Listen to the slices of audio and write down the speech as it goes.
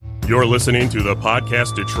You're listening to the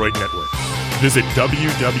Podcast Detroit Network. Visit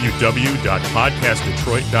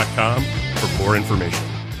www.podcastdetroit.com for more information.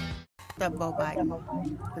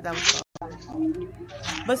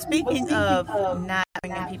 But speaking of not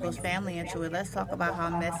bringing people's family into it, let's talk about how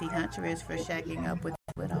messy Hunter is for shacking up with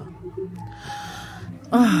his widow.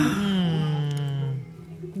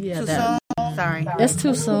 Yeah, Too soon? Sorry. It's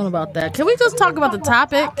too soon about that. Can we just talk about the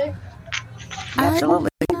topic? Absolutely.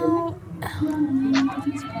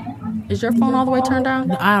 Is your phone all the way turned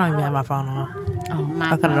down? I don't even have my phone on. Oh,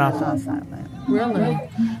 My I cut it off. phone is on silent. really?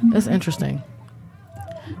 That's interesting.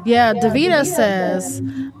 Yeah, Davina says,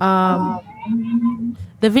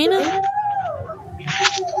 Davina?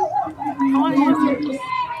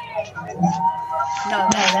 No,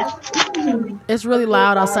 it's really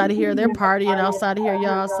loud outside of here. They're partying outside of here,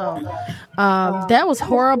 y'all. So that was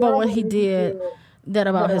horrible when he did that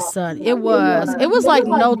about his son. It was like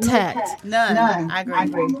no tact. none. I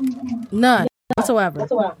agree. None whatsoever.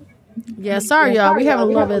 Yeah, sorry, y'all. We having a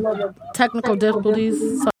little bit technical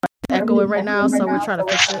difficulties, so it's echoing right now, so we're trying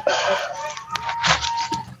to fix it.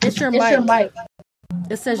 It's your mic.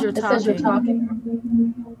 It says you're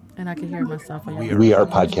talking. And I can hear myself. We are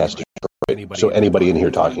Podcast Detroit, so anybody in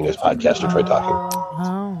here talking is Podcast Detroit talking.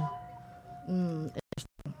 Oh,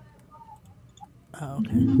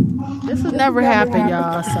 okay. This has never happened,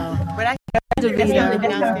 y'all, so. But I Davina.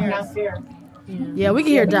 Yeah, we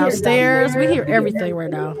can hear downstairs. We hear everything right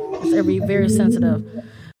now. It's very sensitive.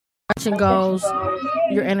 Action goes,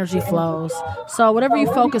 your energy flows. So whatever you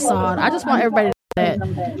focus on, I just want everybody to know that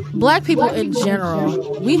Black people in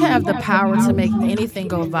general, we have the power to make anything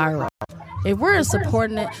go viral. If we're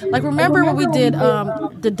supporting it, like remember when we did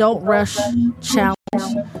the Don't Rush challenge,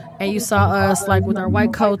 and you saw us like with our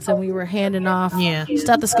white coats and we were handing off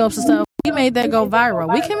stethoscopes and stuff. We made that go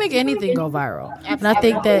viral. We can make anything go viral. And I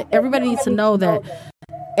think that everybody needs to know that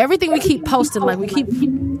everything we keep posting, like we keep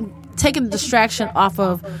taking the distraction off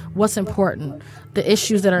of what's important, the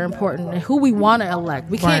issues that are important, and who we want to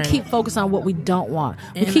elect. We can't keep focused on what we don't want.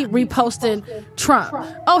 We keep reposting Trump.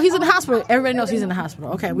 Oh, he's in the hospital. Everybody knows he's in the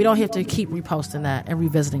hospital. Okay, we don't have to keep reposting that and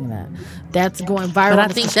revisiting that. That's going viral. But I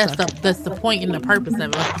think that's the point and the purpose of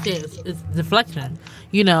it. Like you said, it's deflection.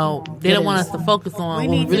 You know, they don't want us to focus on. We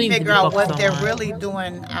need to figure out what they're really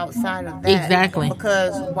doing outside of that. Exactly.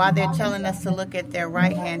 Because while they're telling us to look at their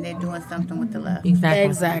right hand, they're doing something with the left.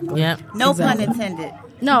 Exactly. Yep. No pun intended.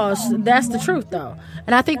 No, that's the truth, though.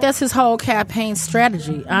 And I think that's his whole campaign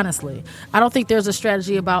strategy, honestly. I don't think there's a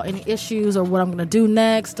strategy about any issues or what I'm going to do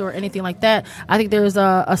next or anything like that. I think there's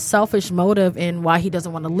a selfish motive in why he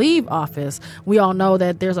doesn't want to leave office. We all know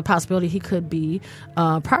that there's a possibility he could be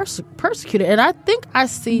persecuted. And I think I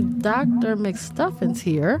see Dr. McStuffins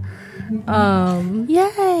here.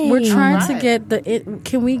 Yay. We're trying to get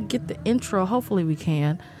can we get the intro? Hopefully we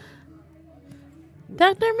can.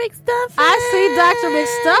 Dr. McStuffins. I see Dr.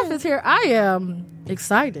 McStuffins here. I am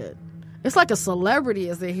excited. It's like a celebrity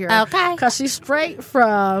is in here. Okay. Because she's straight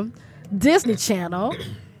from Disney Channel.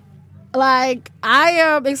 Like, I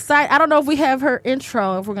am excited. I don't know if we have her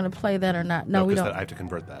intro, if we're going to play that or not. No, we don't. I have to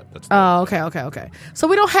convert that. Okay. So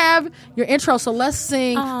we don't have your intro, so let's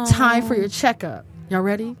sing Time for Your Checkup. Y'all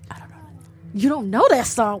ready? I don't know. You don't know that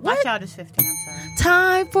song. What? My child is 15, I'm sorry.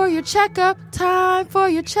 Time for your checkup. Time for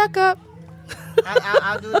your checkup.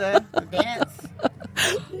 I'll do the dance.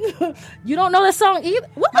 You don't know that song either?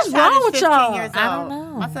 What is wrong with y'all? Years old. I don't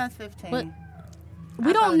know. My son's 15.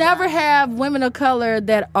 We don't never have women of color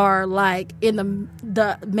that are like in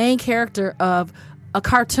the main character of a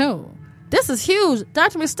cartoon. This is huge.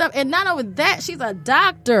 Dr. McStuffins, and not only that, she's a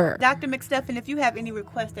doctor. Dr. McStuffins, if you have any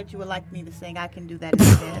requests that you would like me to sing, I can do that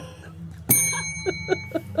instead.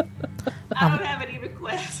 I don't have any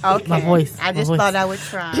requests. Okay. My voice. I just thought I would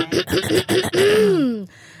try.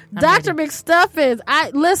 Dr. McStuffins,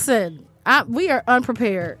 we are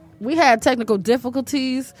unprepared. We had technical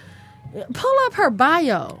difficulties. Pull up her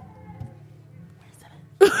bio.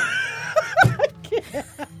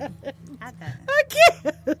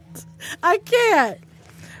 I can't.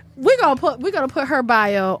 We're gonna put her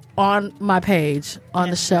bio on my page on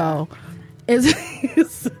the show.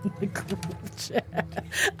 It's in the group chat.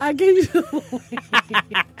 I gave you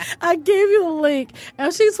the link.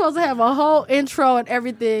 And she's supposed to have a whole intro and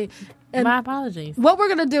everything. And my apologies. What we're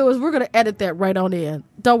going to do is we're going to edit that right on in.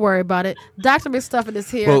 Don't worry about it. Dr. McStuffins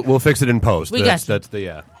is here. We'll fix it in post. That's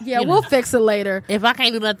the we'll fix it later. If I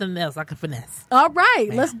can't do nothing else, I can finesse. All right,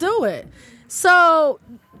 let's do it. So,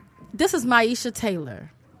 this is Maisha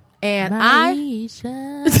Taylor. And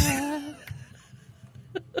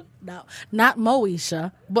No, not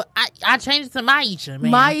Moesha. But I changed it to Maisha,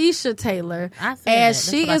 man. Maisha Taylor. I said and that.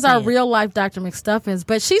 she That's is what I our said. real life Dr. McStuffins,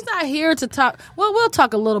 but she's not here to talk. Well, we'll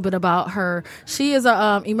talk a little bit about her. She is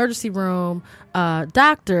a emergency room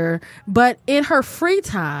doctor, but in her free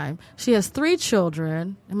time, she has 3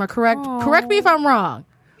 children. Am I correct? Aww. Correct me if I'm wrong.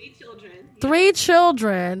 3 children. 3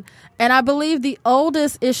 children, and I believe the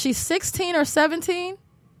oldest, is she 16 or 17?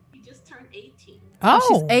 He just turned 18. Oh,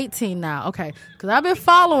 she's 18 now. Okay, because I've been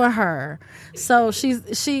following her. So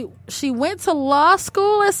she went to law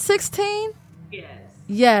school at 16. Yes.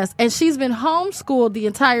 Yes, and she's been homeschooled the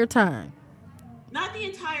entire time. Not the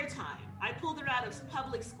entire time. I pulled her out of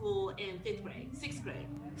public school in 6th grade.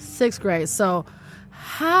 6th grade. So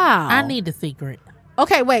how? I need the secret.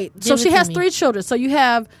 Okay, wait. So Give it she to has me. 3 children. So you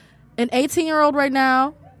have an 18-year-old right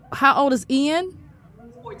now. How old is Ian?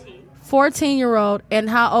 14. 14-year-old. And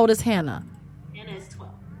how old is Hannah? Anna is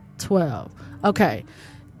 12. 12. Okay.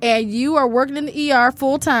 And you are working in the ER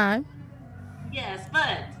full time. Yes,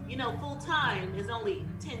 but, full time is only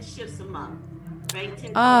 10 shifts a month, right?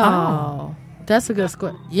 10 Oh, that's a good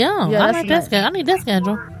score. Yeah, Yeah, I that's like that nice. schedule. I need that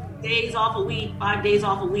schedule. 4 days off a week, 5 days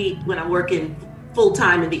off a week when I'm working full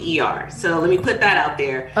time in the ER. So let me put that out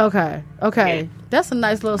there. Okay. Yeah. That's a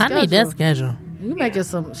nice little I schedule. need that schedule. You making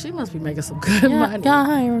some? She must be making some good Yeah, money. y'all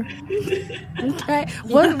hire. Okay.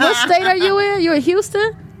 What state are you in? You in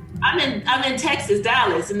Houston? I'm in Texas,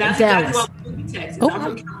 Dallas, and that's Dallas. exactly what I'm in Texas. Oh. I'm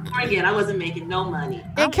from California, and I wasn't making no money.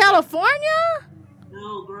 In California?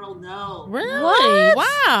 No, girl, no. Really? What?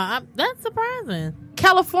 Wow, that's surprising.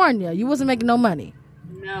 California. You wasn't making no money.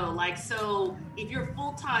 No, so if you're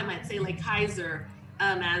full time at say like Kaiser,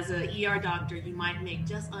 as a ER doctor, you might make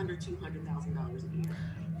just under $200,000 a year.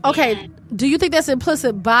 Okay. And Do you think that's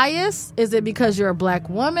implicit bias? Is it because you're a black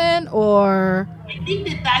woman or? I think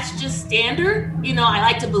that that's just standard. I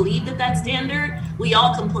like to believe that that's standard. We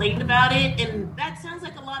all complain about it, and that sounds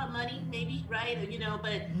like a lot of money, maybe, right?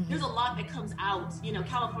 But there's a lot that comes out.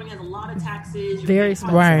 California has a lot of taxes. Very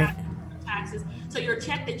expensive Right. taxes. So your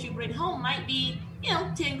check that you bring home might be,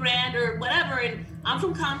 10 grand or whatever. And I'm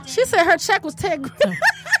from Compton. She said her check was 10 grand.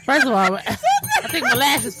 First of all, I think my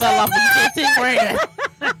lashes fell off when you said 10 grand.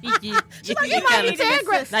 She's like, it might be 10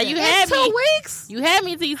 grand. Now you In had 2 me. weeks? You had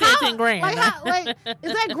me until you said 10 grand. Like,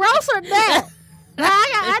 is that gross or net? Now,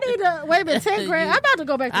 I need to wait a minute. 10 grand. I'm about to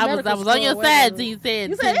go back to I medical was on your school. side Wait a till you said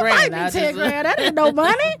You 10 said it grand. might I be 10 just- grand. That ain't no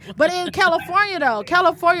money. But in California, though,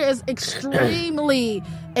 California is extremely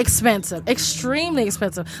expensive. Extremely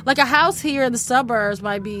expensive. Like a house here in the suburbs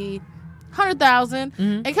might be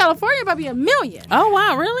 $100,000. In California, it might be $1 million. Oh,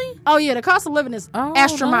 wow, really? Oh yeah, the cost of living is Oh,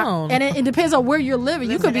 astronomical, no. and it depends on where you're living.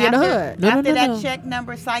 You could be in the hood. No, no, After no, that no. check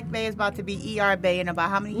number, Psych Bay is about to be ER Bay in about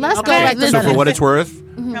how many years? Let's go Okay, back to listen. So for medical. what it's worth,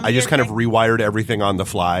 How I many just kind of years? rewired everything on the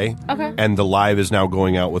fly. Okay. And the live is now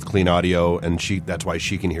going out with clean audio, and that's why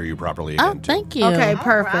she can hear you properly again. Oh, too. thank you. Okay, All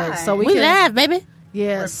perfect. right. So we We can. live, baby.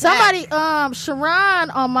 Yeah. We're Somebody, Sharon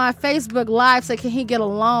on my Facebook Live said, "Can he get a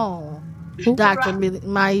loan?" Dr.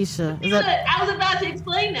 Maisha. Is Good. that I was about to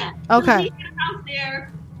explain that. Okay. So we had a house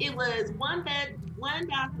there. It was 1 bed, 1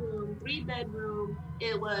 bathroom, 3 bedroom.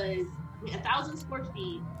 It was 1,000 square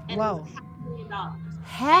feet, and Whoa. it was $500,000.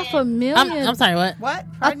 $500,000? I'm sorry, what? What?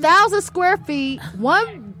 1,000 square feet,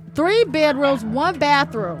 3 bedrooms, 1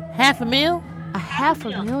 bathroom. $500,000?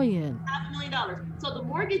 $500,000. $500,000. So the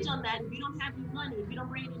mortgage on that, if you don't have any money, if you don't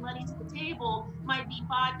bring any money to the table, might be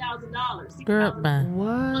 $5,000. Girl, $6,000. bye.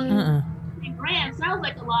 What? Grand sounds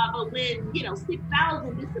like a lot, but when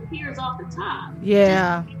 6,000 disappears off the top,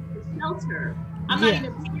 Yeah. just the shelter. I'm Yeah. not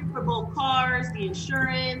even paying for both cars, the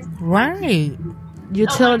insurance, Right.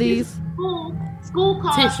 Utilities. School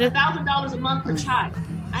costs Tisha. $1,000 a month per child.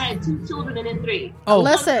 I had 2 children and then 3. Oh,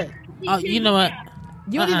 Listen. oh, you know what?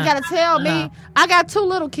 You ain't even gotta tell me. I got 2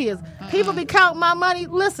 little kids. People be counting my money.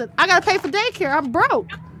 Listen, I gotta pay for daycare. I'm broke.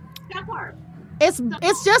 That part.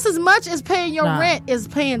 It's just as much as paying your Nah. rent is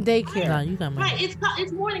paying daycare. No, you got me. Right.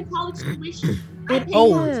 It's more than college tuition. It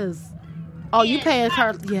Oh. is. Oh, you paying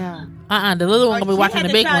car? Yeah, The little one gonna be She watching had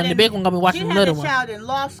the big child one. The in- big one gonna be watching she the had little a one. child in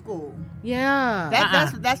law school. yeah.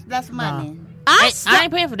 That's money. I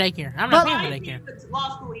ain't paying for daycare. I'm not But- paying for I didn't daycare. pay for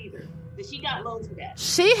law school either. But she got loans for that.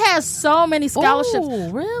 She has so many scholarships.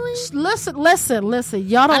 Oh, really? Listen.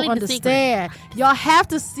 Y'all I don't need the understand. Y'all have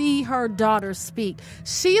to see her daughter speak.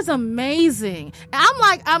 She's amazing. And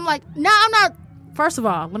I'm like, no, I'm not. First of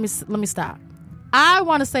all, let me stop. I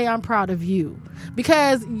want to say I'm proud of you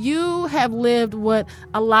because you have lived what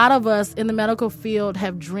a lot of us in the medical field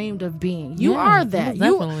have dreamed of being. You Yeah, are that.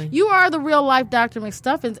 most definitely. You are the real life Dr.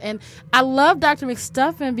 McStuffins, and I love Dr.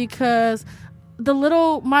 McStuffin because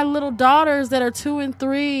my little daughters that are 2 and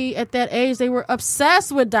 3 at that age, they were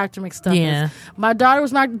obsessed with Dr. McStuffins. Yeah. My daughter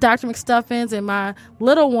was my Dr. McStuffins, and my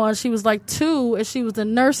little one, she was like 2, and she was the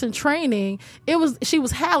nurse in training. She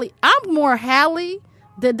was Hallie. I'm more Hallie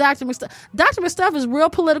than Dr. McStuffins. Dr. McStuffins is real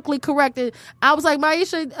politically correct. I was like,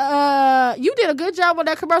 Maisha, you did a good job on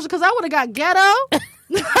that commercial, because I would have got ghetto.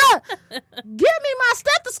 Give me my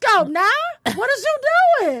stethoscope now. What is you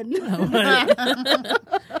doing?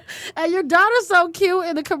 And your daughter's so cute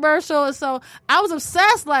in the commercial. And so I was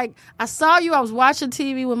obsessed. Like, I saw you. I was watching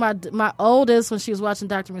TV with my oldest when she was watching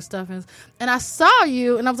Dr. McStuffins. And I saw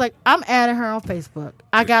you, and I was like, I'm adding her on Facebook.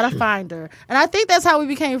 I got to find her. And I think that's how we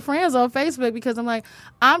became friends on Facebook, because I'm like,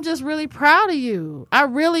 I'm just really proud of you. I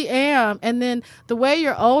really am. And then the way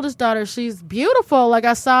your oldest daughter, she's beautiful. Like,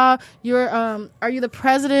 I saw your, are you the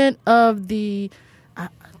president of the,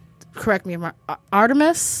 correct me if I'm wrong,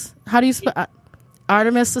 Artemis? How do you spell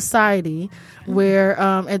Artemis Society, where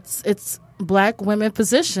it's Black women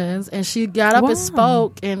physicians, and she got up and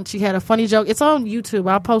spoke, and she had a funny joke. It's on YouTube.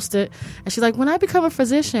 I'll post it. And she's like, when I become a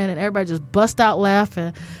physician, and everybody just bust out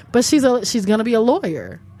laughing. But she's gonna be a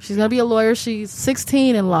lawyer. She's gonna be a lawyer. She's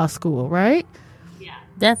 16 in law school, right? Yeah,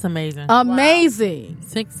 that's amazing. Amazing. Wow.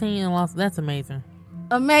 16 in law school. That's amazing.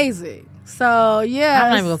 Amazing. So yeah, I'm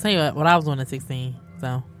not even gonna tell you what I was doing at 16.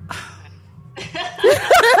 So.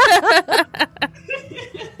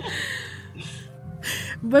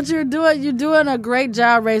 But you're doing a great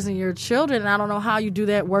job raising your children, and I don't know how you do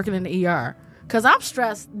that working in the ER, because I'm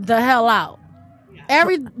stressed the hell out.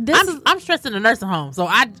 I'm stressed in the nursing home, so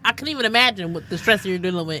I couldn't even imagine what the stress you're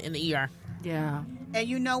dealing with in the ER. Yeah. And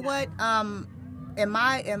you know what? In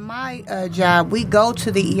my job, we go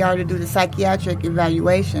to the ER to do the psychiatric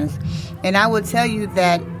evaluations, and I will tell you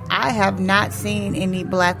that I have not seen any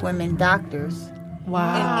Black women doctors.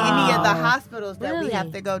 Wow. In any of the hospitals that we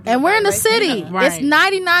have to go to. And we're in the city. Right. It's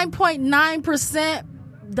 99.9%.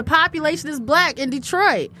 The population is Black in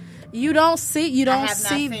Detroit. You don't see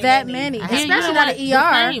that many, especially not an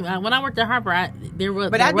ER. When I worked at Harper, there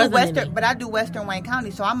was. But I do Western Wayne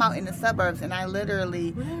County, so I'm out in the suburbs, and I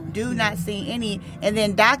literally do not see any. And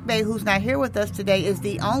then Doc Bay, who's not here with us today, is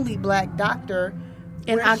the only Black doctor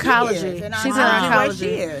in oncology. She's in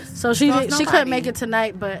oncology. So she couldn't make it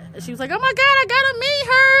tonight, but she was like, oh my God, I gotta meet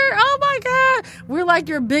her. Oh my God. We're like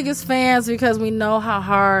your biggest fans, because we know how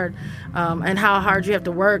hard and how hard you have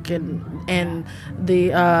to work, and the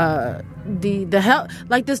health,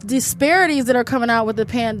 like this disparities that are coming out with the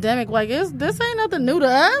pandemic. Like, this ain't nothing new to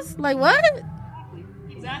us. Like, what?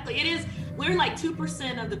 Exactly. It is. We're like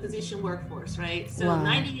 2% of the physician workforce, right? So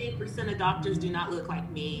 98% of doctors do not look like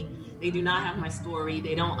me. They do not have my story.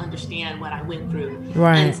 They don't understand what I went through.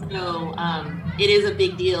 Right. And so it is a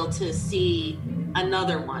big deal to see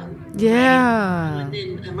another one. Yeah. Right? And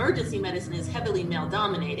then emergency medicine is heavily male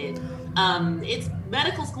dominated. It's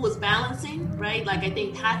medical school is balancing, right? Like, I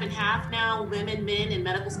think half and half now, women, men in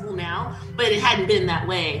medical school now, but it hadn't been that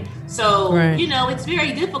way. So, it's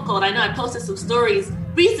very difficult. I know I posted some stories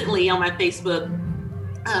recently on my Facebook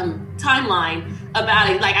timeline about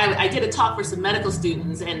it. Like, I did a talk for some medical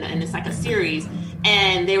students, and it's like a series,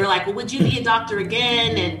 and they were like, well, would you be a doctor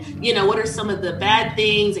again? And, what are some of the bad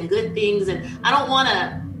things and good things? And I don't want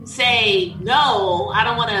to say no. I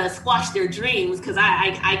don't want to squash their dreams, because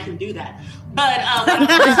I can do that. But I'm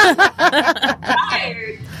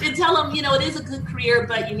tired and tell them, it is a good career,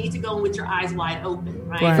 but you need to go with your eyes wide open,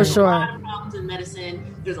 right? For There's sure. a lot of problems in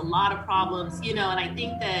medicine. There's a lot of problems, and I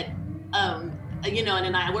think that, and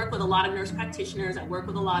then I work with a lot of nurse practitioners. I work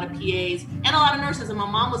with a lot of PAs and a lot of nurses, and my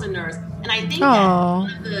mom was a nurse. And I think that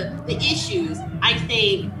one of the issues, I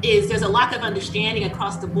think, is there's a lack of understanding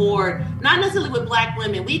across the board, not necessarily with Black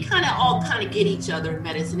women. We all get each other in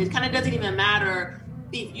medicine. It kind of doesn't even matter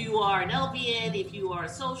if you are an LVN, if you are a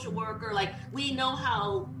social worker. Like, we know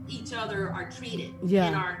how each other are treated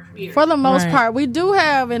in our career. For the most part, we do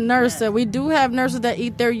have nurses that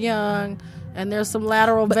eat their young. And there's some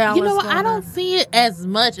lateral balance. I don't see it as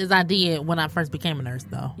much as I did when I first became a nurse,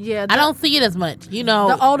 though. Yeah, I don't see it as much.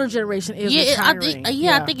 The older generation is retiring.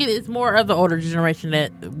 I think it is more of the older generation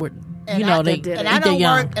that would. And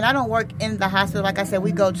I don't work in the hospital. Like I said,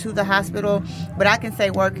 we go to the hospital, but I can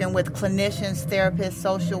say working with clinicians, therapists,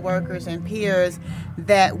 social workers, and peers,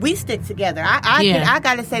 that we stick together. I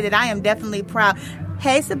got to say that I am definitely proud.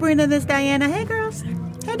 Hey, Sabrina, this is Diana. Hey, girls.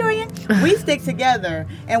 Hey, Dorian. We stick together,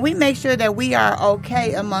 and we make sure that we are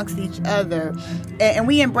okay amongst each other, and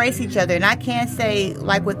we embrace each other. And I can't say,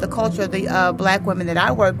 like with the culture of the Black women that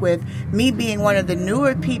I work with, me being one of the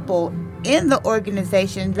newer people in the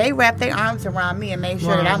organization, they wrap their arms around me and make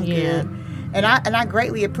sure that I'm good. And I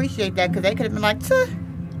greatly appreciate that, because they could have been like,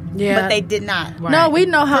 but they did not. Right. No, we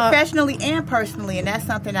know how professionally and personally, and that's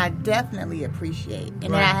something I definitely appreciate. And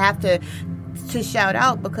then I have to shout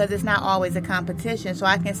out because it's not always a competition. So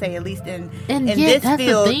I can say at least in this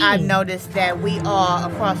field, I've noticed that we all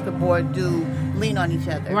across the board do lean on each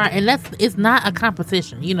other. Right, and it's not a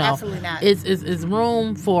competition. You know, absolutely not. It's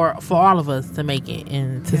room for all of us to make it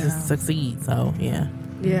and to succeed. So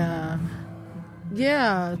yeah.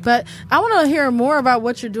 But I want to hear more about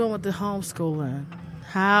what you're doing with the homeschooling.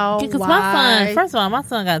 How? Because my son, first of all, my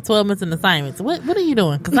son got 12 months in assignments. What are you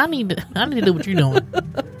doing? Because I need to do what you're doing.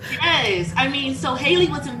 Yes, I mean, so Haley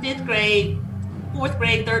was in 5th grade, 4th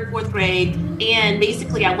grade, 3rd, 4th grade, and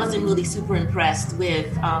basically I wasn't really super impressed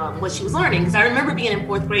with what she was learning, because I remember being in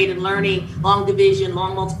 4th grade and learning long division,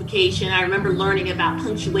 long multiplication. I remember learning about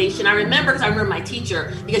punctuation. I remember my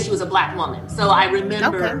teacher, because she was a black woman, so I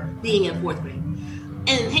remember being in 4th grade.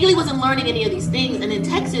 And Haley wasn't learning any of these things. And in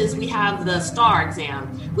Texas, we have the STAR exam,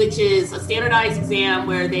 which is a standardized exam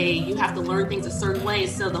where you have to learn things a certain way.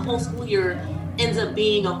 So the whole school year ends up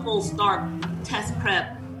being a whole STAR test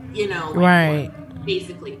prep, right.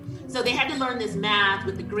 Basically. So they had to learn this math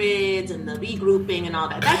with the grids and the regrouping and all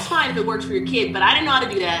that. That's fine if it works for your kid, but I didn't know how to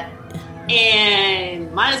do that.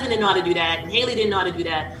 And my husband didn't know how to do that. And Haley didn't know how to do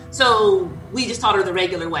that. So we just taught her the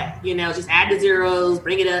regular way, just add the zeros,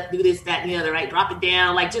 bring it up, do this, that, and the other, right? Drop it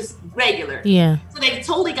down, like just regular. Yeah. So they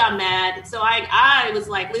totally got mad. So I was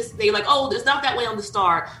like, listen, they were like, oh, it's not that way on the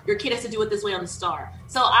STAR. Your kid has to do it this way on the STAR.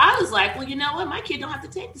 So I was like, well, you know what? My kid don't have to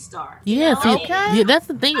take the STAR. Yeah, yeah, that's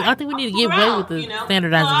the thing. I think we need to get away with the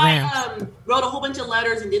standardized exams. I wrote a whole bunch of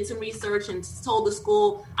letters and did some research and told the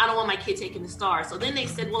school, I don't want my kid taking the STAR. So then they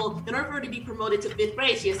said, well, in order for her to be promoted to 5th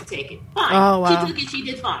grade, she has to take it. Fine. Oh, wow. She took it. She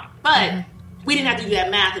did fine. But we didn't have to do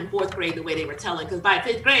that math in 4th grade the way they were telling, because by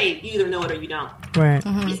 5th grade, you either know it or you don't. Right.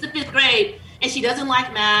 It's the 5th grade, and she doesn't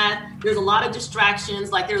like math. There's a lot of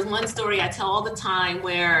distractions. Like, there's one story I tell all the time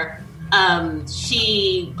where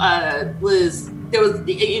she was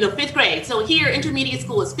 5th grade. So here, intermediate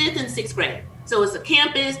school is 5th and 6th grade. So it's a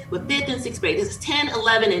campus with 5th and 6th grade. This is 10,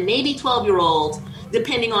 11, and maybe 12-year-olds,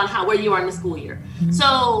 depending on where you are in the school year. Mm-hmm.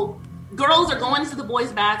 So girls are going to the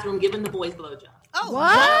boys' bathroom, giving the boys blowjobs. Oh,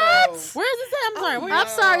 what? Where's this at? I'm sorry. I'm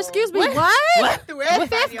sorry. Excuse me. What? The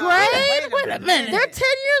 5th grade? Wait a minute. They're 10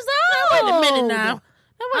 years old. Wait a minute now.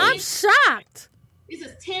 I'm shocked. This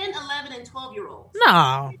is 10, 11, and 12-year-olds.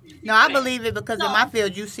 No, I believe it because in my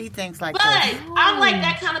field you see things like that. But I'm like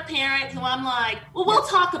that kind of parent who I'm like, well, we'll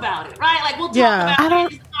talk about it, right? Like, we'll talk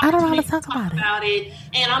about it. I don't know how to talk about it.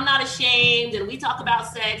 And I'm not ashamed. And we talk about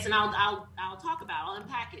sex, and I'll talk about it. I'll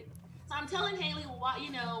unpack it. So I'm telling Haley,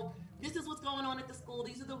 well, this is what's going on at the school.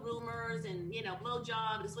 These are the rumors, and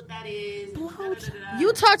blowjob. This is what that is.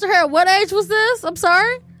 You talked to her at what age was this? I'm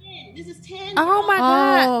sorry. This is 10. Oh my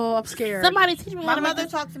God! Oh, I'm scared. Somebody teach me. My mother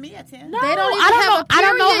talked to me at 10. No, they don't even I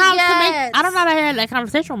don't know how yet. to make. I don't know how to have that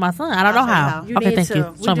conversation with my son. I don't know how. You need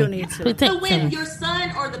to. We do need to. So when your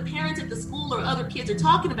son or the parents at the school or other kids are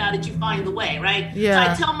talking about it, you find the way, right? Yeah.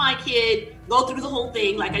 So I tell my kid, go through the whole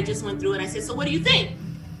thing like I just went through, and I said, so what do you think?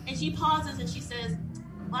 And she pauses and she says,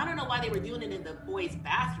 well, I don't know why they were doing it in the boys'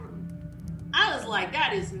 bathroom. I was like,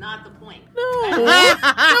 that is not the point. No.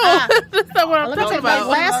 That's not what I'm talking about. Let me take my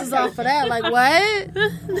glasses off for that. Like, what?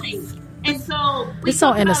 And so it's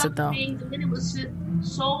so innocent, though. And then it was just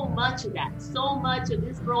so much of that. So much of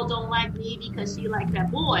this girl don't like me because she liked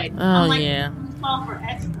that boy. Oh, I'm like, yeah. Call for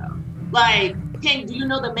X, though. Like, hey, do you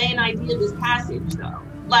know the main idea of this passage, though?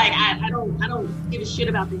 Like, I don't give a shit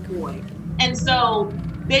about this boy. And so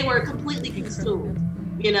they were completely consumed.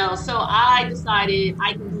 So I decided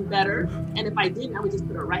I can do better. And if I didn't, I would just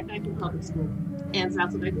put her right back in public school. And so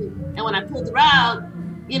that's what I did. And when I pulled her out,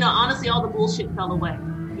 honestly, all the bullshit fell away.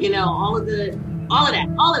 All of that. The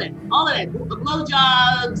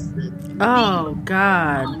blowjobs. Oh,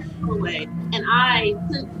 God. All of that fell away. And I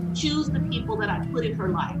could choose the people that I put in her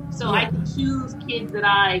life. So I could choose kids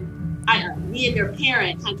that me and their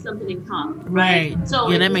parent had something in common, right? So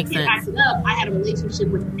yeah, that makes sense. Acted up, I had a relationship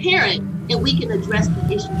with the parent, and we can address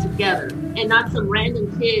the issue together, and not some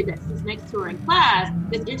random kid that sits next to her in class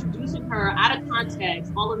that's introducing her out of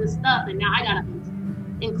context, all of this stuff, and now I gotta,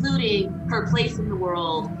 including her place in the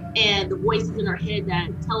world and the voices in her head that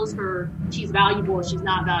tells her she's valuable or she's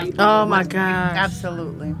not valuable. Oh my gosh,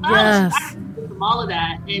 absolutely, yes. From all of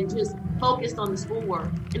that, and just focused on the schoolwork.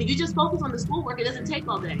 And if you just focus on the schoolwork, it doesn't take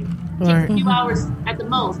all day. It takes a few hours at the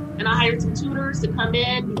most. And I hired some tutors to come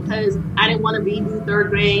in because I didn't want to redo 3rd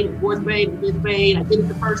grade, and 4th grade, and 5th grade. I did it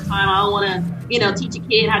the first time. I don't want to, teach a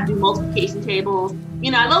kid how to do multiplication tables.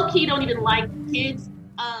 I low-key don't even like kids.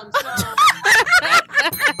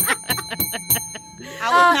 I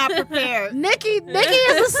was not prepared. Nikki is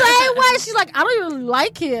the same way. She's like, I don't even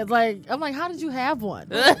like kids. Like, I'm like, how did you have one?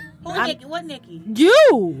 Nikki? What Nikki?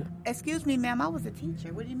 You. Excuse me, ma'am. I was a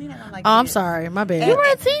teacher. What do you mean I don't like Oh, kids? I'm sorry. My bad. You were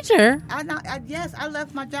a teacher. Yes, I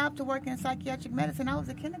left my job to work in psychiatric medicine. I was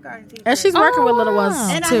a kindergarten teacher. And she's working with little ones,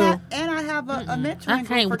 too. I have a mentoring I can't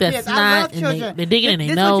group with for that kids. snot I love and children. they digging in their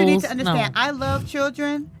This nose. is what you need to understand. No. I love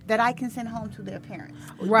children that I can send home to their parents.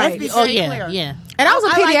 Right. Let's be very yeah, clear. yeah. And I was a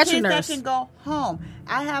like pediatric kids nurse. that can go home.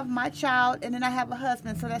 I have my child, and then I have a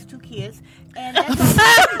husband, so that's 2 kids. And that's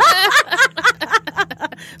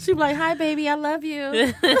She's like, hi, baby, I love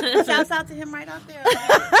you. shouts out to him right out there.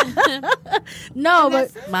 No,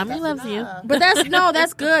 but Mommy loves you. But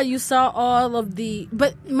that's good. You saw all of the.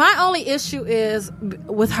 But my only issue is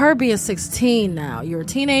with her being 16 now. You're a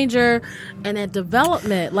teenager, and at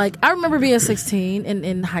development. Like I remember being 16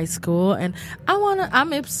 in high school, and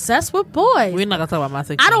I'm obsessed with boys. We're not gonna talk about my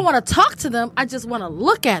 16. I don't want to talk to them. I just want to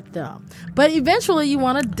look at them. But eventually, you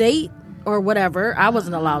want to date or whatever. I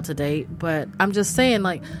wasn't allowed to date, but I'm just saying,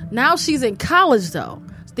 like, now she's in college, though.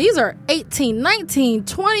 These are 18, 19,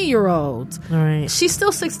 20-year-olds. Right. She's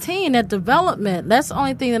still 16 at development. That's the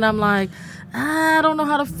only thing that I'm like, I don't know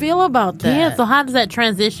how to feel about that. Yeah, so how does that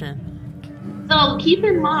transition? So keep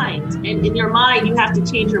in mind, and in your mind, you have to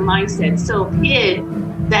change your mindset. So a kid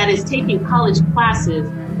that is taking college classes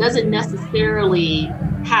doesn't necessarily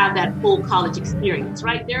have that full college experience,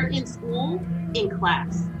 right? They're in school, in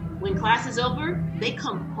class. When class is over, they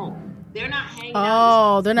come home. They're not hanging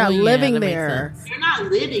out. Oh, they're not living there. They're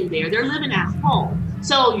not living there. They're living at home.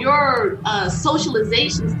 So your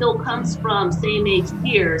socialization still comes from same age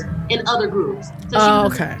peers in other groups.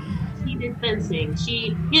 So she did fencing.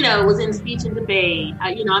 She, was in speech and debate.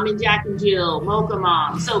 I'm in Jack and Jill, Mocha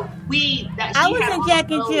Mom. So I was in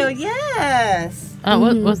Jack and Jill. Yes.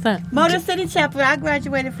 Oh, what's that? Motor City Chapel. I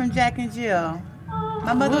graduated from Jack and Jill.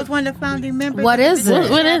 My mother was one of the founding members. What is it?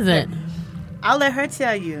 What is it? I'll let her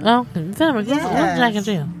tell you. Oh, tell me. Yes. What's Jack and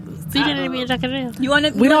Jill? So you didn't be in Jack and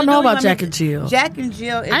Jill? We don't know about Jack and Jill. Jack and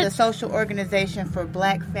Jill is a social organization for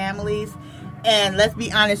black families. And let's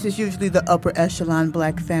be honest, it's usually the upper echelon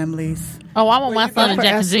black families. Oh, I want my son in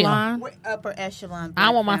Jack and Jill. We're upper echelon.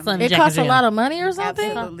 I want my son in Jack and Jill. It costs a lot of money or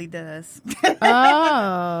something? Absolutely does.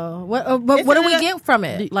 Oh. What do we get from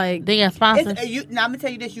it? Like, they get sponsors? Now, I'm going to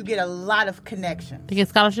tell you this. You get a lot of connections. They get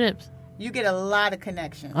scholarships? You get a lot of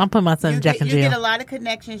connections. I'm putting my son in Jack and Jill. You get a lot of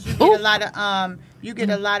connections. You get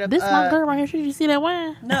a lot of This my girl right here. Should you see that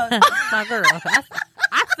wine? No. My girl.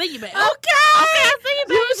 I see you, baby. Okay, I see you,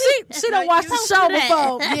 baby. She don't watch the show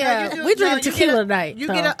before. Yeah, we drink tequila tonight. You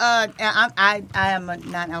get I am a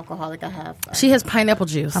non-alcoholic. I have. She has pineapple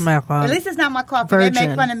juice. I'm alcoholic. At least it's not my coffee. Virgin. They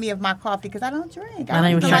make fun of me of my coffee because I don't drink. I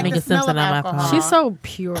don't even try to get sense of that alcohol. She's so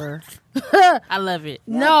pure. I love it.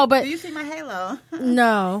 No, but do you see my halo?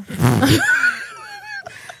 No.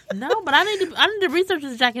 No, but I need to research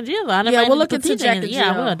this Jack and Jill. We'll look into Jack and Jill.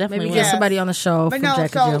 Yeah, I will definitely. Maybe get somebody on the show from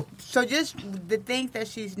Jack and Jill. So just the things that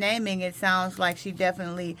she's naming, it sounds like she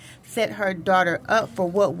definitely set her daughter up for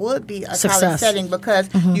what would be a college setting because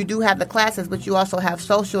you do have the classes, but you also have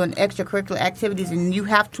social and extracurricular activities, and you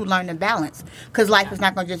have to learn to balance because life is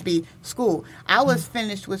not going to just be school. I was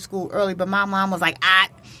finished with school early, but my mom was like,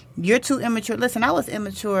 you're too immature. Listen, I was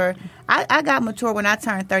immature. I got mature when I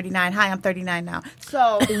turned 39. Hi, I'm 39 now.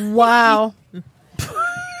 So wow.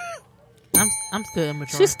 I'm still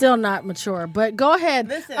immature. She's still not mature, but go ahead.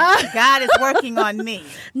 Listen, God is working on me.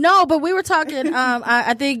 No, but we were talking,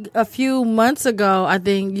 I think a few months ago, I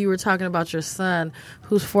think you were talking about your son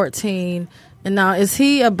who's 14. And now, is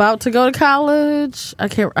he about to go to college? I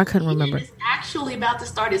couldn't remember. He's actually about to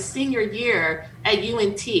start his senior year at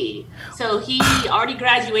UNT. So he already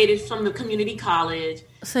graduated from the community college.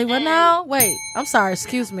 Say what now? Wait, I'm sorry.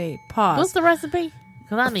 Excuse me. Pause. What's the recipe?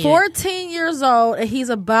 14 years old, and he's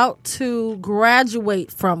about to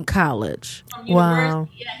graduate from college. Wow.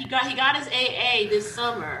 Yeah, he got his AA this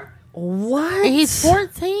summer. What? He's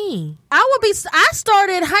 14. I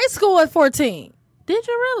started high school at 14. Did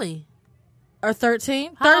you really? Or 13?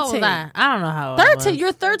 13. How old was I don't know how old 13.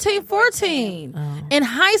 You're 13, 14. Oh. In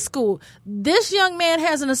high school, this young man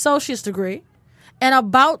has an associate's degree.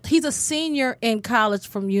 And he's a senior in college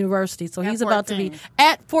from university. So he's about to be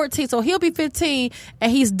at 14. So he'll be 15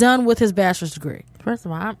 and he's done with his bachelor's degree. First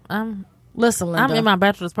of all, listen, Linda. I'm in my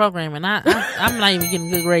bachelor's program and I'm not even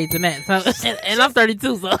getting good grades in that. So, and I'm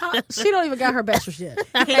 32, so. She don't even got her bachelor's yet.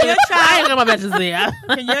 I ain't got my bachelor's yet.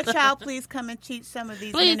 Can your child please come and teach some of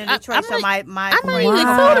these men in Detroit so my boy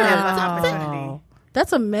wow. have an opportunity?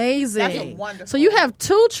 That's amazing. That's wonderful. So you have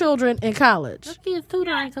 2 children in college.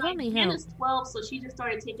 Hannah's 12, so she just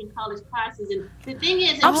started taking college classes. And the thing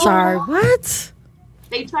is, I'm sorry, what?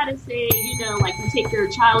 they try to say, like you take their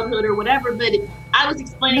childhood or whatever, but I was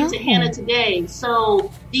explaining to Hannah today,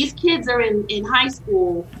 so these kids are in high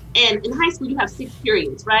school, and in high school you have 6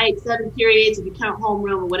 periods, right? 7 periods if you count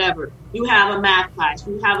homeroom or whatever. You have a math class,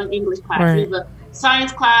 you have an English class, right. You have a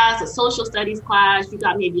science class, a social studies class, you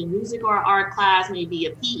got maybe a music or art class, maybe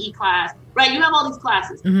a PE class, right? You have all these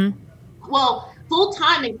classes. Mm-hmm. Well,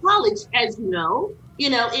 full-time in college, as you know,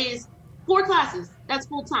 is 4 classes. That's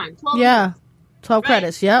full-time, 12 Yeah, 12 right?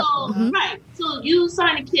 credits, yep. So, Right. So you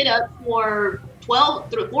sign a kid up for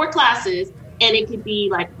 4 classes, and it could be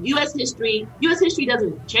like U.S. history. U.S. history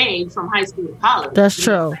doesn't change from high school to college. That's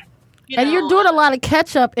true. And you're doing a lot of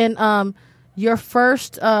catch-up in your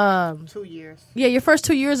first 2 years. Yeah, your first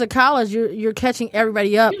 2 years of college, you're catching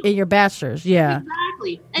everybody up in your bachelor's. Yeah.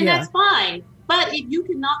 Exactly. And that's fine. But if you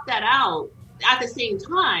can knock that out at the same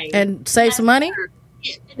time. And save some money?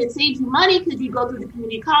 And it saves you money because you go through the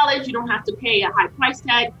community college. You don't have to pay a high price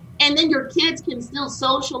tag. And then your kids can still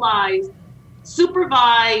socialize,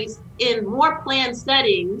 supervise in more planned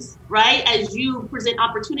settings, right? As you present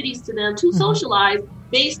opportunities to them to socialize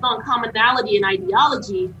based on commonality and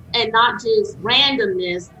ideology and not just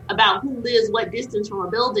randomness about who lives what distance from a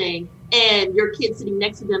building and your kids sitting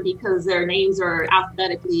next to them because their names are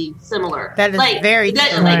alphabetically similar. That is very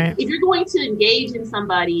true. Like, if you're going to engage in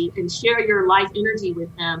somebody and share your life energy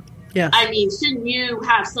with them, I mean, shouldn't you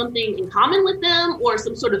have something in common with them or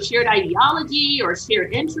some sort of shared ideology or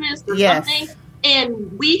shared interest or something?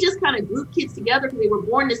 And we just kind of group kids together because they were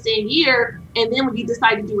born the same year. And then when you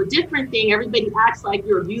decide to do a different thing, everybody acts like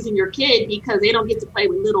you're abusing your kid because they don't get to play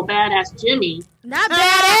with little badass Jimmy. Not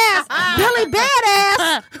badass, Billy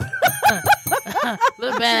badass.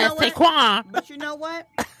 Little badass Taekwon. But you know what?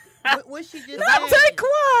 What she just said.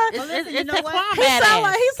 Taekwon. It's Taekwon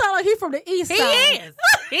He sound like he from the east side.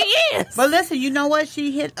 He is. But listen, you know what?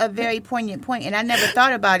 She hit a very poignant point, and I never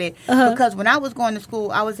thought about it because when I was going to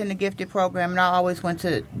school, I was in the gifted program, and I always went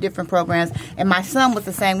to different programs. And my son was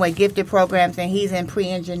the same way, gifted programs, and he's in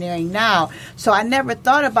pre-engineering now. So I never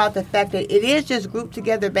thought about the fact that it is just grouped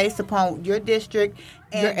together based upon your district.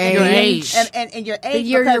 And your age. And your age. The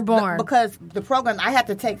year you're born. Because the program, I had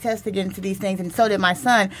to take tests to get into these things, and so did my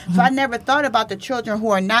son. So I never thought about the children who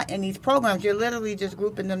are not in these programs. You're literally just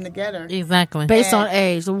grouping them together. Exactly. Based on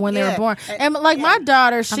age, when they were born. And like my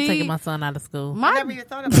daughter, I'm taking my son out of school. I never even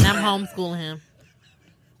thought about that. I'm homeschooling him.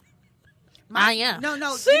 I am. No.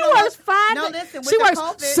 She works 5 No, listen. She works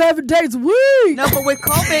COVID, 7 days a week. No, but with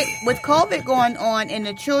COVID going on and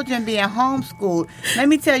the children being homeschooled, let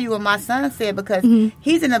me tell you what my son said because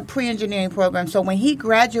he's in a pre-engineering program. So when he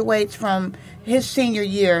graduates from his senior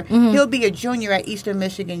year, he'll be a junior at Eastern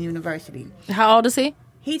Michigan University. How old is he?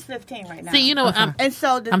 He's 15 right now. See, you know, okay.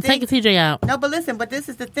 I'm taking TJ out. No, but listen, but this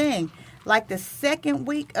is the thing. Like the second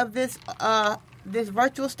week of this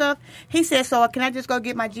virtual stuff, he said, so can I just go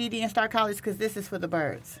get my GED and start college because this is for the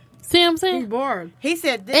birds. See what I'm saying? He's bored. He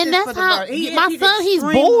said this and is that's for the how, birds. My son, he's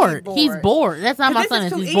bored. He's bored. That's how my son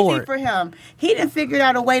is. He's bored. Easy for him. He didn't figure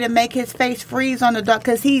out a way to make his face freeze on the dock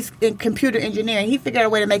because he's in computer engineering. He figured out a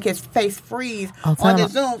way to make his face freeze on the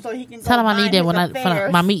Zoom so he can tell him I need that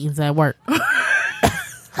for my meetings at work.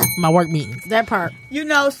 My work meetings. That part. You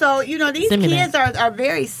know, so, these kids are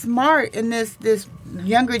very smart in this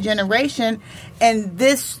younger generation, and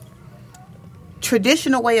this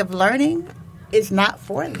traditional way of learning is not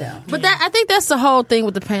for them. But I think that's the whole thing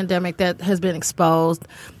with the pandemic that has been exposed.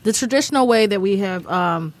 The traditional way that we have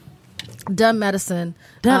done medicine.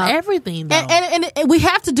 Done everything, though. And we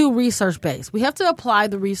have to do research-based. We have to apply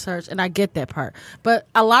the research, and I get that part. But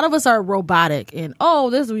a lot of us are robotic and,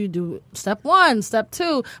 this is what you do step 1, step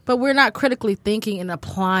 2, but we're not critically thinking and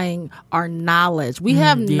applying our knowledge. We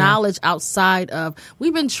have knowledge outside of,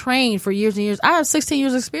 we've been trained for years and years. I have 16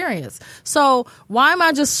 years experience. So why am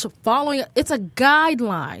I just following? It's a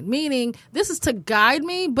guideline, meaning this is to guide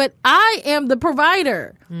me, but I am the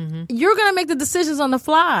provider. Mm-hmm. You're going to make the decisions on the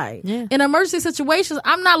fly. Yeah. In emergency situations,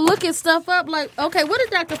 I'm not looking stuff up like, okay, what did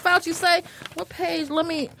Dr. Fauci say? What page? Let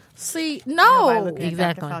me see. No.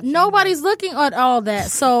 Exactly. Nobody's looking at all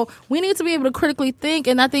that. So we need to be able to critically think.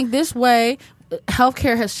 And I think this way,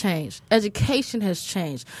 healthcare has changed. Education has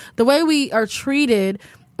changed. The way we are treated,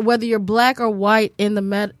 whether you're black or white in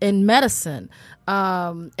medicine.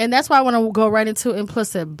 And that's why I want to go right into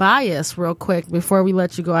implicit bias real quick before we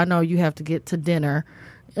let you go. I know you have to get to dinner.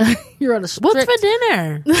 You're on a strict... What's for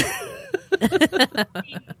dinner?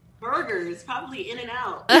 Burgers, probably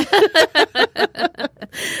In-N-Out.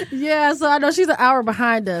 Yeah, so I know she's an hour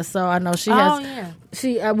behind us, so I know she has.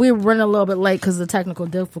 We're running a little bit late because of the technical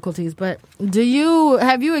difficulties. But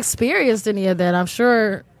have you experienced any of that? I'm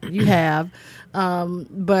sure you have,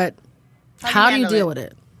 but How do you deal with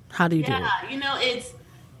it? How do you do it? Yeah, you know, it's,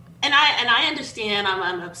 and I understand.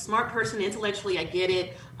 I'm a smart person intellectually. I get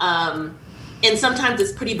it. And sometimes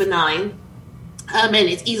it's pretty benign, and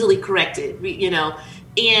it's easily corrected. You know,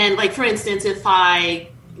 and like for instance, if I,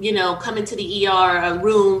 you know, come into the ER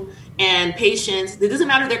room and patients, it doesn't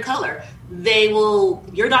matter their color, they will.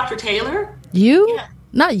 You're Dr. Taylor. You? Yeah.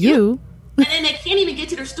 Not you. And then they can't even get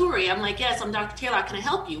to their story. I'm like, yes, I'm Dr. Taylor. Can I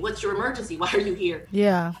help you? What's your emergency? Why are you here?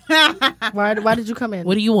 Yeah. Why did you come in?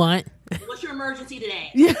 What do you want? What's your emergency today?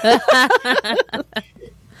 Yeah.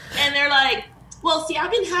 And they're like, well, see,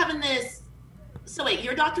 I've been having this. So wait,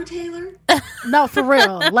 you're Dr. Taylor? No, for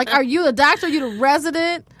real. Like, are you the doctor? Are you the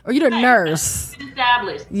resident? Or are you the nurse?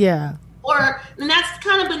 Established. Yeah. And that's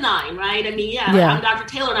kind of benign, right? I mean, yeah, I'm Dr.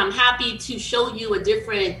 Taylor, and I'm happy to show you a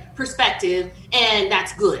different perspective, and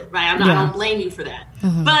that's good, right? I don't blame you for that.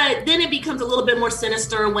 Mm-hmm. But then it becomes a little bit more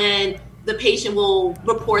sinister when the patient will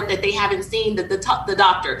report that they haven't seen the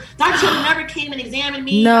doctor. Dr. Taylor never came and examined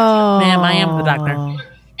me. No. Ma'am, I am the doctor.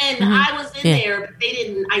 And I was in there, but they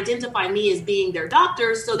didn't identify me as being their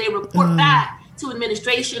doctor, so they report back to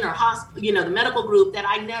administration or hospital, you know, the medical group, that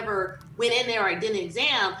I never went in there or I did an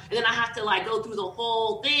exam, and then I have to like go through the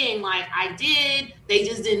whole thing like I did. They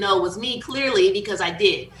just didn't know it was me clearly because I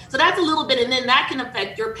did. So that's a little bit, and then that can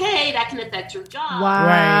affect your pay, that can affect your job.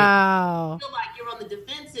 Wow. You feel like you're on the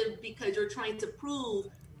defensive because you're trying to prove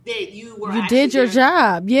that you did your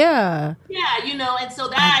job. Yeah. Yeah, you know, and so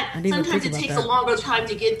that sometimes it takes a longer time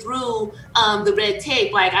to get through the red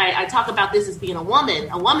tape. Like I talk about this as being a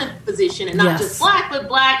woman physician, and not just black, but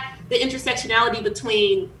black, the intersectionality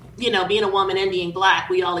between, you know, being a woman and being black.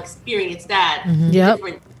 We all experience that at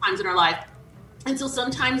different times in our life. And so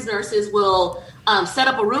sometimes nurses will set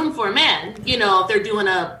up a room for a man, you know, if they're doing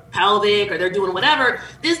a pelvic or they're doing whatever.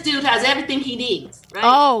 This dude has everything he needs, right?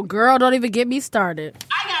 Oh, girl, don't even get me started.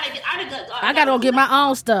 I gotta go get my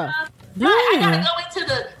own stuff. I gotta go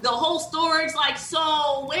into the whole storage. Like,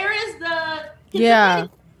 so where is the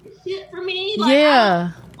shit for me?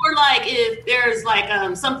 Like, or like if there's like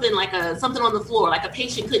something on the floor, like a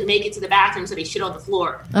patient couldn't make it to the bathroom, so they shit on the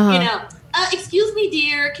floor. You know, excuse me,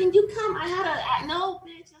 dear, can you come? No,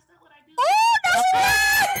 bitch, that's not what I do. Oh, that's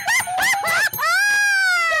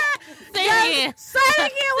Say it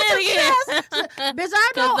again with your chest. Bitch,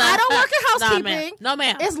 I know. I don't work in housekeeping. No,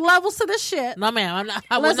 ma'am. It's levels to this shit. No, ma'am.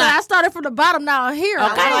 I started from the bottom. Now I'm here. Okay.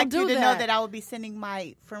 I would like do you to that. know that I will be sending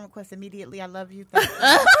my friend request immediately. I love you.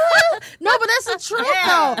 No, but that's the truth,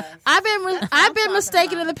 though. I've been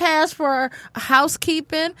mistaken in the past for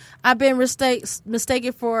housekeeping. I've been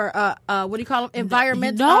mistaken for what do you call them?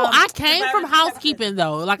 Environmental. No, I came from housekeeping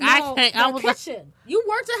though. Like I was kitchen. You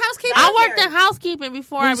worked in housekeeping? I worked in housekeeping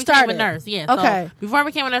before I became a nurse. Yeah. Okay. So before I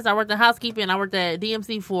became a nurse, I worked in housekeeping. I worked at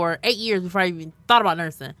DMC for 8 years before I even thought about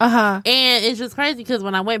nursing. And it's just crazy because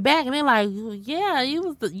when I went back and they're like, yeah, you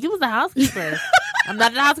was the housekeeper. I'm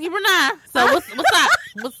not the housekeeper now. So what's up?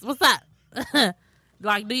 What's up?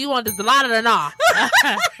 Like, do you want this allotted or not?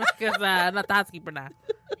 Because I'm not the housekeeper now.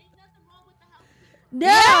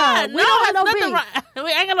 Yeah, we don't have no beef. Right.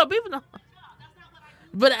 We ain't got no beef. No.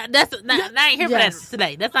 But I ain't here for that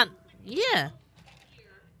today. That's not. Yeah. And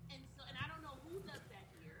I don't know who does that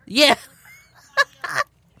here. Yeah.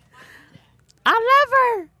 I love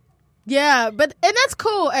her. Yeah, and that's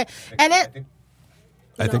cool. And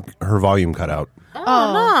I think her volume cut out.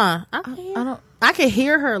 Oh no, I can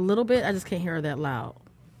hear her a little bit. I just can't hear her that loud.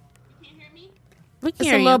 You can't hear me? We can It's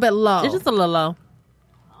hear a little bit low. It's just a little low.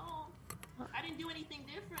 Oh, I didn't do anything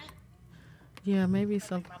different. Yeah, maybe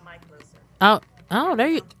something. My mic closer. Oh, there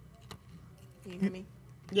you. Can you hear me?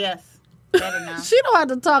 Yes. Better now. She don't have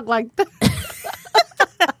to talk like that.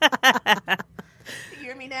 Can you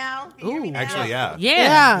hear me now? Actually, yeah.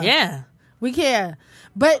 Yeah. We can.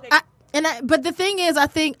 But but the thing is, I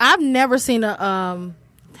think I've never seen a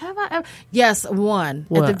have I ever? Yes, one.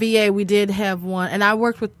 What? At the VA we did have one, and I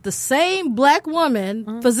worked with the same black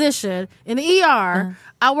woman physician in the ER.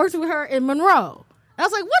 I worked with her in Monroe. I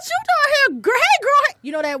was like, what you doing here? Hey, girl.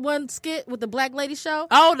 You know that one skit with the black lady show?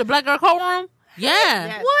 Oh, the black girl courtroom? Yeah.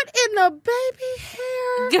 Yes. What in the baby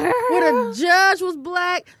hair? Girl. Where the judge was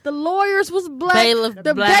black, the lawyers was black,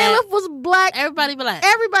 the black. bailiff was black. Everybody black.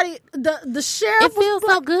 Everybody, the sheriff It feels was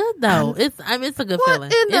black. so good though. It's a good What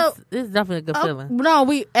feeling. in the- It's definitely a good feeling. No,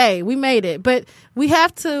 we made it. But we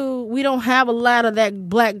don't have a lot of that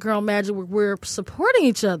black girl magic where we're supporting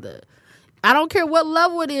each other. I don't care what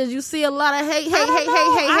level it is. You see a lot of hate.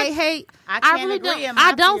 I can't really agree. don't.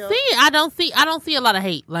 I don't see it. I don't see a lot of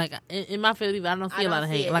hate. Like in my field, I don't see a lot of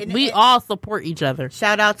hate. it. Like And we all support each other.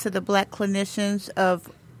 Shout out to the black clinicians of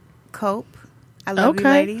COPE. I love you,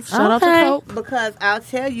 ladies. Shout out to Cope. Because I'll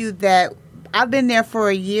tell you that I've been there for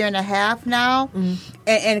a year and a half now,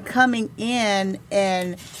 and coming in,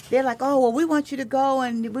 and they're like, oh, well, we want you to go,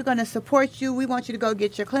 and we're going to support you. We want you to go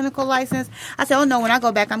get your clinical license. I said, oh, no, when I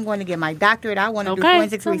go back, I'm going to get my doctorate. I want to do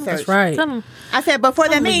forensics research. That's right. I said, but for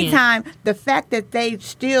the meantime, the fact that they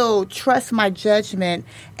still trust my judgment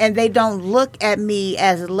and they don't look at me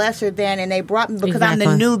as lesser than, and they brought me, because I'm the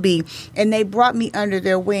newbie, and they brought me under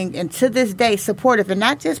their wing, and to this day, supportive, and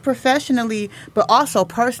not just professionally, but also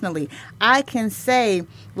personally. I can say,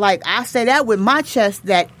 like, I say that with my chest,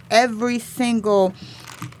 that every single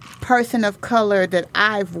person of color that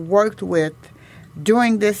I've worked with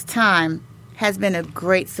during this time has been a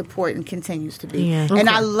great support and continues to be. Yeah. And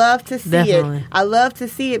I love to see it. I love to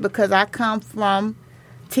see it because I come from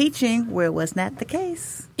teaching where it was not the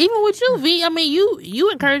case. Even with you, V, I mean, you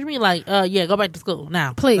encourage me, like, yeah, go back to school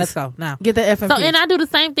now. Please. Let's go now. Get the FMP. So, and I do the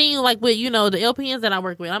same thing, like, with, the LPNs that I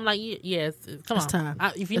work with. I'm like, yes, come on. Time.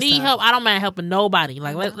 If you need help, I don't mind helping nobody.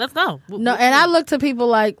 Like, let's go. No, and I look to people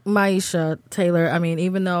like Maisha Taylor. I mean,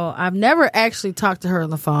 even though I've never actually talked to her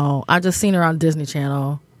on the phone, I just seen her on Disney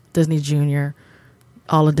Channel, Disney Junior,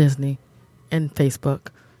 all of Disney, and Facebook.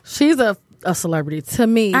 She's a celebrity to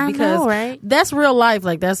me because that's real life.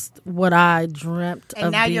 Like, that's what I dreamt of.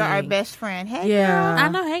 And now being. You're our best friend. Hey, girl. I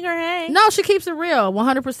know. Hey, girl. Hey. No, she keeps it real,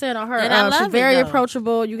 100% on her. And I love she's very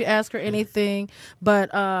approachable. You can ask her anything, but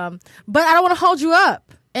I don't want to hold you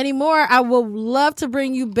up anymore. I will love to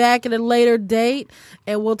bring you back at a later date,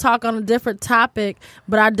 and we'll talk on a different topic.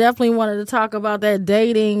 But I definitely wanted to talk about that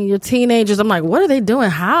dating, your teenagers. I'm like, what are they doing?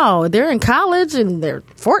 How? They're in college and they're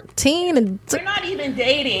 14 and they're not even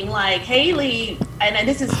dating. Like Haley, and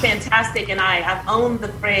this is fantastic. And I've owned the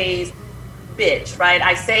phrase "bitch." Right?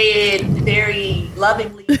 I say it very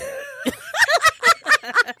lovingly. Okay?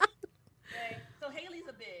 So Haley's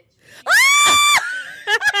a bitch.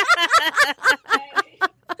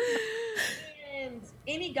 And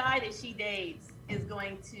any guy that she dates is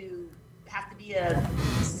going to have to be a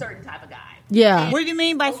certain type of guy. Yeah. And what do you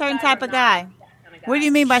mean by certain type of guy? What do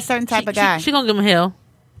you mean by certain type of guy? She gonna give him hell.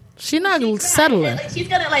 She's not settling. She's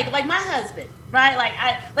gonna like my husband, right?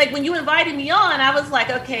 Like when you invited me on, I was like,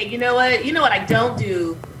 okay, you know what? I don't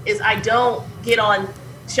do is I don't get on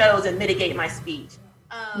shows and mitigate my speech.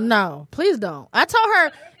 No, please don't. I told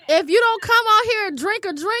her, if you don't come out here and drink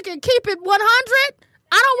a drink and keep it 100,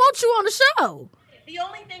 I don't want you on the show. The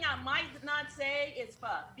only thing I might not say is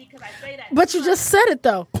fuck, because I say that. But you just said it,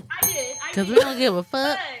 though. I did. Because we don't give a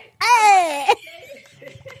fuck. Hey!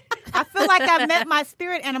 I feel like I met my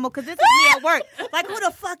spirit animal because this is me at work. Like, who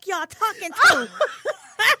the fuck y'all talking to?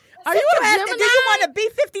 Are you a Gemini? Do you want a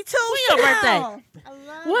B-52? When your birthday?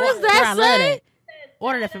 What does that say?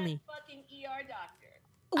 Order that for me. Fucking ER doctor.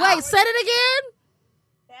 Wait, say it again?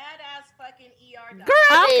 Badass fucking ER doctor.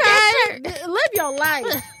 Girl, okay. Live your life.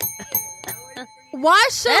 Why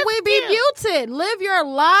should we be muted? Live your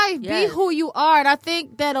life. Yes. Be who you are. And I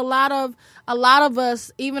think that a lot of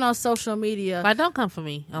us, even on social media, but don't come for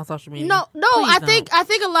me on social media. No. I think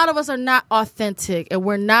a lot of us are not authentic, and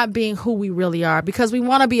we're not being who we really are because we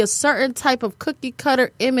want to be a certain type of cookie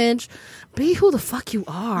cutter image. Be who the fuck you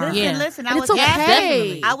are. Listen. I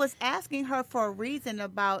was asking her for a reason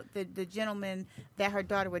about the gentleman that her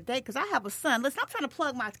daughter would date because I have a son. Listen, I'm trying to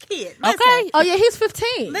plug my kid. Listen. Okay. Oh yeah, he's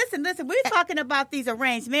 15. Listen. We're talking about these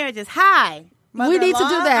arranged marriages. Hi, we need to do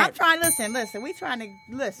that. I'm trying. Listen. We trying to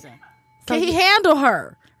listen. Can he handle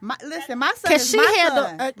her? My son is my son.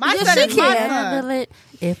 My son is my son.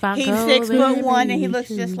 He's 6'1" and he looks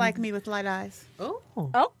just like me with light eyes. Oh,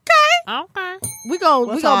 okay. We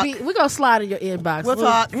gonna slide in your inbox. We'll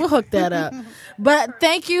talk. We'll hook that up. But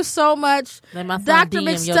thank you so much, Dr.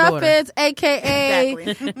 McStuffins, aka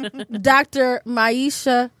Dr.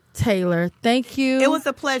 Maisha Taylor. Thank you. It was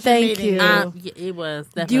a pleasure meeting you. It was.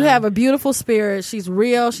 Definitely. You have a beautiful spirit. She's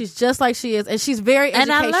real. She's just like she is, and she's very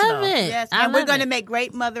educational. And I love it. Yes, and we're going to make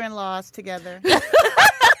great mother-in-laws together.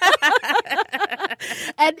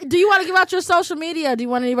 And do you want to give out your social media? Do you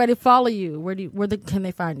want anybody to follow you? Where can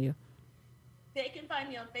they find you? They can find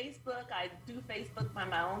me on Facebook. I do Facebook by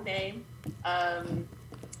my own name.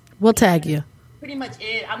 We'll tag you. Pretty much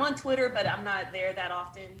it. I'm on Twitter, but I'm not there that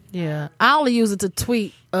often. Yeah, I only use it to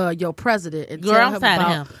tweet your president and tell him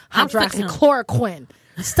about hydroxychloroquine.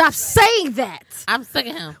 Stop saying that. I'm sick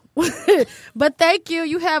of him. But thank you.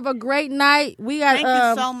 You have a great night. We got thank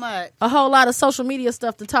you so much. A whole lot of social media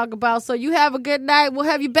stuff to talk about. So you have a good night. We'll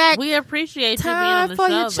have you back. We appreciate you being on the show. Time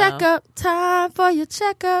for your checkup. Time for your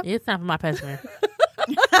checkup. It's time for my pap smear.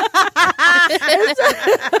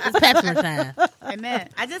 It's pap smear time. Amen.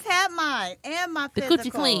 I just had mine and my physical. The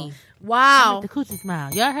coochie clean. Wow. The coochie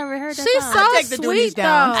smile. Y'all ever heard that song? She's so sweet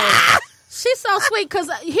though. She's so sweet because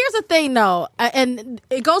here's the thing, though, and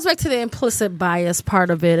it goes back to the implicit bias part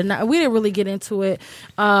of it, and we didn't really get into it,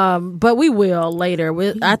 but we will later.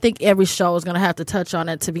 I think every show is going to have to touch on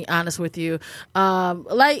it, to be honest with you. I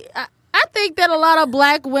think that a lot of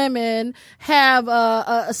black women have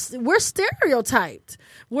we're stereotyped.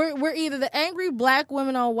 We're either the angry black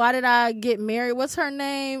women on Why Did I Get Married? What's her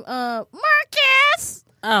name? Marcus.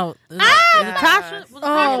 Oh, Tasha.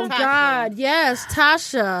 Oh God, yes,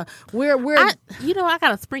 Tasha. I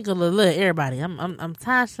gotta sprinkle a little everybody. I'm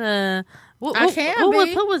Tasha. Who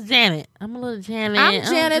was Janet? I'm a little Janet. I'm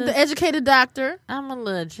Janet, the educated doctor. I'm a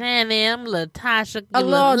little Janet. I'm a little Tasha. A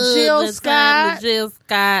little Jill Scott. Jill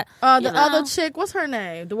Scott. The other chick, what's her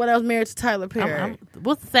name? The one that was married to Tyler Perry.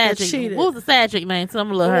 What's the sad chick? What was the sad chick name? So I'm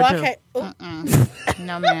gonna love her too.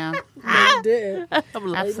 No, ma'am. I did. A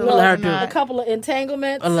couple of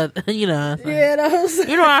entanglements. You know. Yeah, you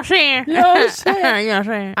know what I'm saying? You know what I'm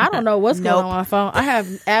saying? I don't know what's going on my phone. I have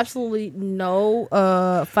absolutely no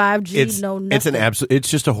 5G, no nothing. It's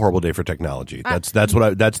just a horrible day for technology. That's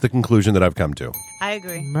the conclusion that I've come to. I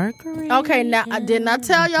agree. Mercury. Okay, now I did not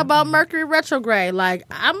tell you about Mercury retrograde. Like,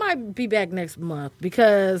 I might be back next month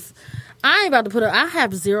because I ain't about to put I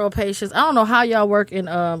have zero patience. I don't know how y'all work in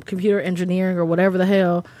computer engineering or whatever the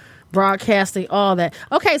hell, broadcasting, all that.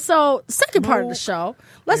 Okay, so second part of the show.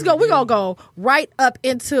 Let's go. We're going to go right up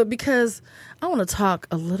into it because I want to talk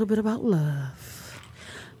a little bit about love.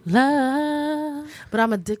 Love. But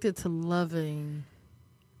I'm addicted to loving.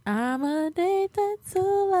 I'm addicted to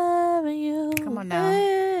loving you. Come on now.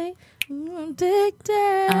 Hey, I'm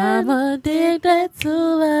addicted. I'm addicted to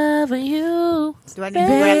loving you. Do I need to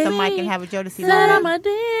grab the mic and have a Jodeci moment? I'm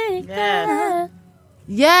addicted.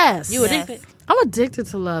 Yes. You addicted? I'm addicted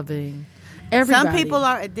to loving everybody. Some people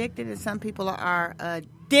are addicted and some people are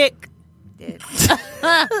addicted.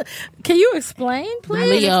 Can you explain,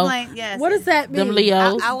 please? Leo. Yes. What does that mean? Them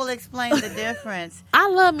Leos. I will explain the difference. I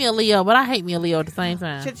love me a Leo, but I hate me a Leo at the same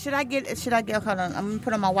time. Should I get? Hold on. I'm gonna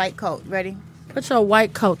put on my white coat. Ready? Put your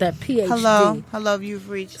white coat, that PhD. Hello. You've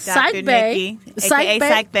reached Psych Dr. Bay. Nikki, aka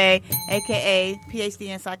Psych Bay, aka PhD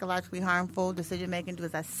in psychologically harmful decision making. Do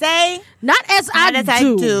as I say, not as I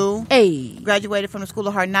do. Hey. Graduated from the School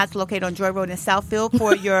of Hard Knocks, located on Joy Road in Southfield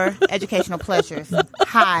for your educational pleasures.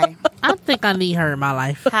 Hi. I think I need her in my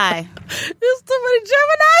life. Hi. There's too many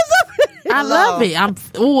Geminis up here. I love it.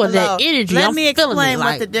 That energy. Let me explain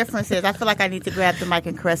what the difference is. I feel like I need to grab the mic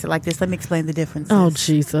and caress it like this. Let me explain the difference. Oh,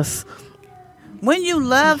 Jesus. When you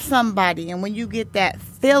love somebody and when you get that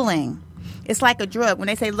feeling, it's like a drug. When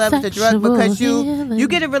they say love is a drug, because you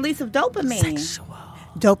get a release of dopamine.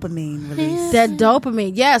 Dopamine release. That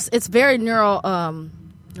dopamine, yes, it's very neurological.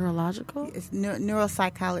 It's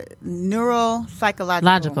neuropsychological.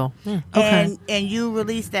 Logical. Yeah. Okay. And you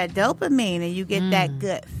release that dopamine and you get that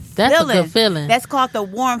good feeling. That's a good feeling. That's called the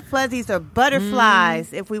warm fuzzies or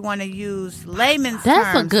butterflies, if we want to use layman's terms.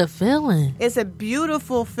 That's a good feeling. It's a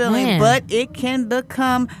beautiful feeling, but it can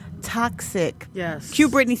become toxic. Yes. Cue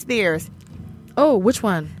Britney Spears. Oh, which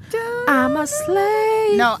one? I'm a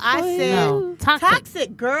slave. No, I said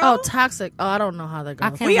toxic, girl. Oh, toxic. Oh, I don't know how that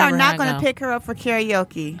goes. We are not going to pick her up for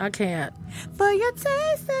karaoke. I can't. For your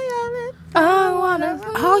taste of it, I wanna.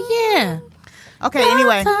 Oh yeah. Okay.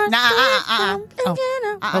 Anyway,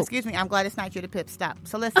 excuse me. I'm glad it's not you, the pip. Stop.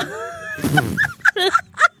 So listen.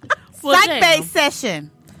 Psych-based session.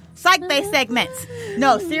 Psych-based segments.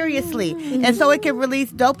 No, seriously. And so it can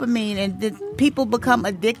release dopamine, and people become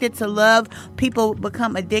addicted to love. People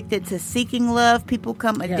become addicted to seeking love. People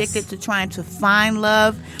become addicted to trying to find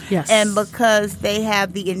love. Yes. And because they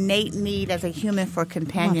have the innate need as a human for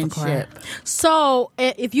companionship. So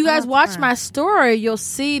if you guys watch my story, you'll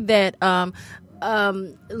see that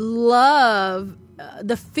love,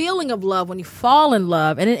 the feeling of love when you fall in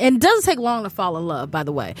love, and it doesn't take long to fall in love, by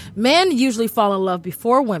the way. Men usually fall in love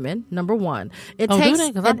before women, number one. It takes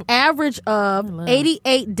an average of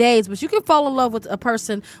 88 days, but you can fall in love with a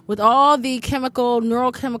person with all the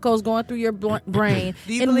neurochemicals going through your brain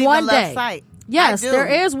Do you in believe one in day. love sight? Yes, there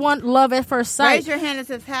is one love at first sight. Raise your hand if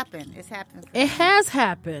it's happened. It's happened. It has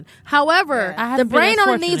happened. However, the brain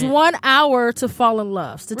only needs 1 hour to fall in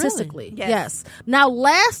love, statistically. Really? Yes. Now,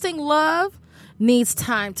 lasting love needs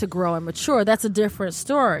time to grow and mature. That's a different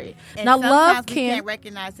story. And now, love we can't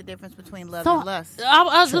recognize the difference between love and lust. I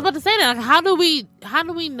was about to say that. Like, how do we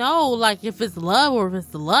know, like, if it's love or if it's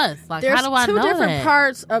the lust? Like, there's how do I know that? There's two different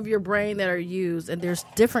parts of your brain that are used, and there's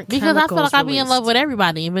different because I feel like I be in released. love with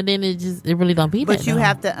everybody, but then it really don't be that. But you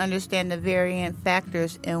have to understand the varying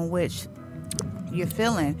factors in which you're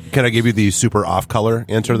feeling. Can I give you the super off-color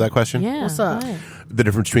answer to that question? Yeah. What's up? The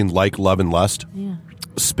difference between like, love, and lust. Yeah.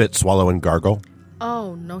 Spit, swallow, and gargle.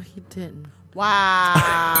 Oh, no, he didn't.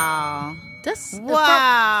 Wow. That's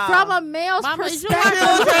wow. From a male's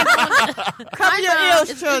perspective. Come your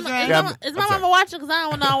ears, children. Is my mama watching? Because I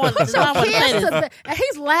don't know what to say this. And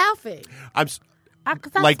he's laughing.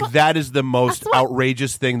 That is the most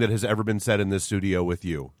outrageous thing that has ever been said in this studio with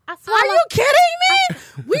you. Are you kidding me?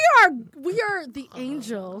 We are the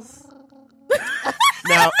angels.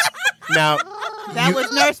 Now that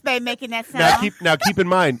was Nurse Bay making that sound. Now keep in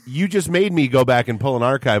mind, you just made me go back and pull an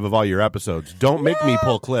archive of all your episodes. Don't make me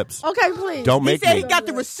pull clips. Okay, please. Don't make me. He said he got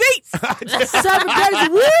the receipts. 7 days a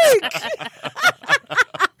week.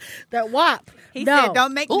 That WAP. He said,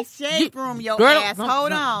 "Don't make me shade room your ass."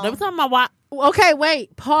 Hold on. They were talking about WAP. Okay,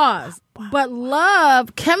 wait. Pause. But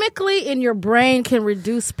love chemically in your brain can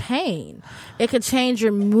reduce pain. It can change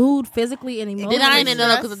your mood physically and emotionally. Then I ain't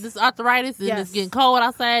know because this arthritis and it's getting cold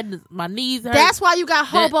outside. My knees hurt. That's why you got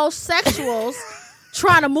homosexuals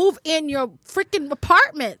trying to move in your freaking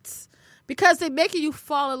apartments. Because they're making you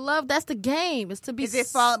fall in love. That's the game. It's to be.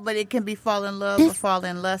 But it can be fall in love or fall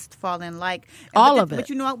in lust, fall in like. All of it. But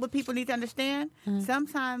you know what people need to understand? Mm-hmm.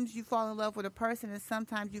 Sometimes you fall in love with a person, and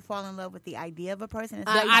sometimes you fall in love with the idea of a person. The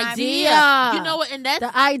idea. You know what? And that's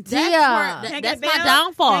the idea. That's my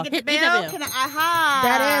downfall. That's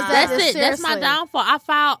it. That's my downfall. I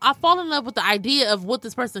fall in love with the idea of what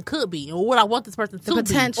this person could be or what I want this person to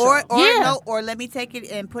potential. be. Or let me take it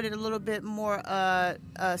and put it a little bit more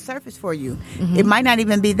surface for you. Mm-hmm. It might not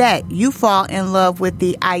even be that. You fall in love with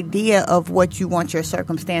the idea of what you want your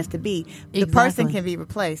circumstance to be. The person can be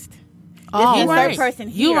replaced. Oh, right. Person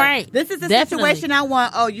here. You're right. This is the situation I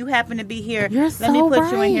want. Oh, you happen to be here. Let me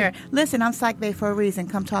put you in here. Listen, I'm Psych Bay for a reason.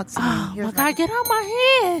 Come talk to me. Oh, my God, get out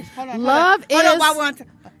my head. Hold on, love is... Hold on while we're on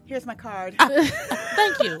here's my card.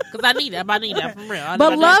 Thank you, because I need that. I need that for real.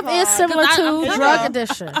 But love is similar to drug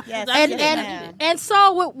addiction. Yes, and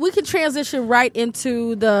so we can transition right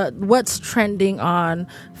into what's trending on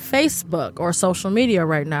Facebook or social media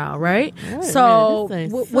right now, right? So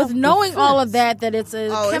with knowing all of that it's a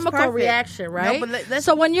chemical reaction, right? No,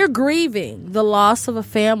 so when you're grieving the loss of a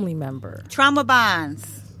family member, trauma bonds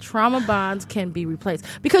can be replaced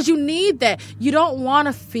because you need that. You don't want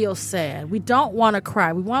to feel sad. We don't want to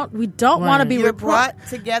cry. We don't want to be brought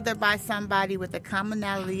together by somebody with a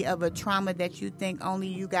commonality of a trauma that you think only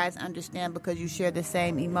you guys understand because you share the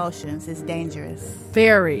same emotions. It's dangerous.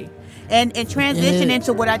 Very. And transition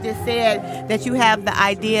into what I just said, that you have the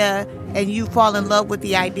idea and you fall in love with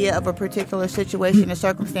the idea of a particular situation or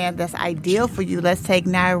circumstance that's ideal for you. Let's take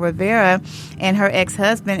Naya Rivera and her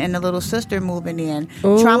ex-husband and the little sister moving in.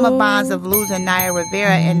 Ooh. Trauma bonds of losing Naya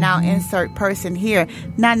Rivera and now insert person here.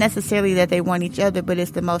 Not necessarily that they want each other, but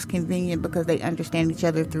it's the most convenient because they understand each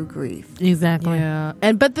other through grief. Exactly. Yeah.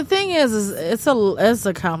 But the thing is it's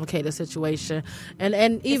a complicated situation. And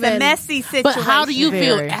even it's a messy situation. But how do you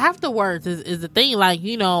feel afterwards is the thing. Like,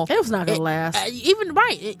 you know, it was not going to last. Even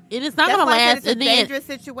right. It's not going to last. It's a dangerous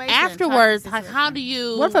situation. Afterwards, like, how do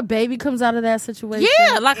you... What if a baby comes out of that situation?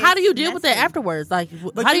 Yeah, like, how do you deal with that afterwards? Like,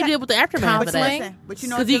 how do you deal with the aftermath of that? But you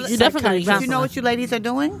know what you ladies are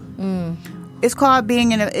doing? It's called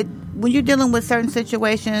being in a... when you're dealing with certain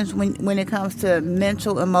situations, when it comes to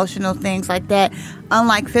mental, emotional things like that,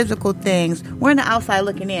 unlike physical things, we're on the outside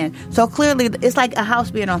looking in. So clearly, it's like a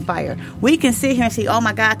house being on fire. We can sit here and see, oh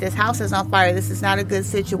my God, this house is on fire. This is not a good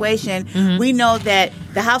situation. Mm-hmm. We know that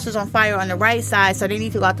the house is on fire on the right side, so they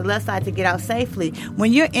need to go out the left side to get out safely.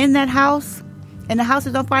 When you're in that house... and the house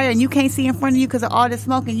is on fire and you can't see in front of you because of all the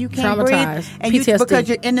smoke and you can't breathe and because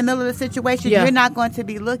you're in the middle of the situation, you're not going to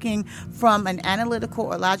be looking from an analytical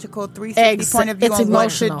or logical 360 point of view on what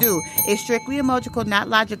to do. It's strictly emotional, not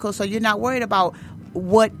logical, so you're not worried about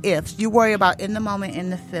what ifs. You worry about in the moment,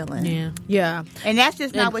 in the feeling. Yeah. And that's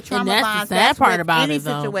just not what trauma bonds. That's the sad part about any it,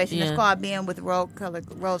 though. situation. It's called being with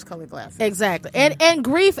rose-colored glasses. Exactly. And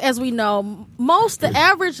grief, as we know, the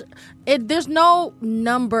average, there's no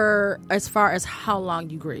number as far as how long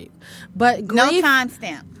you grieve. But grief, no time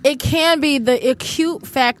stamp. It can be the acute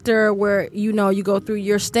factor where, you go through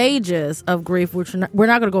your stages of grief, which we're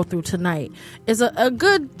not going to go through tonight. It's a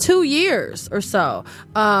good 2 years or so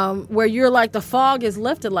where you're like, the fog is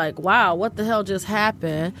lifted, like, wow, what the hell just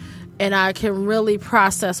happened? And I can really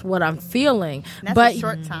process what I'm feeling. That's a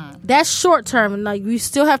short time. That's short term. And like, you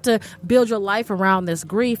still have to build your life around this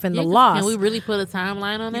grief and the loss. Can we really put a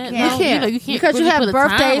timeline on that? You can't. You can't because really you have put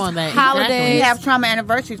birthdays, a time on that. holidays. Exactly. We have trauma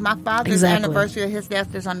anniversaries. My father's anniversary of his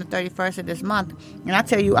death is on the 31st of this month. And I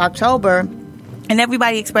tell you, October... and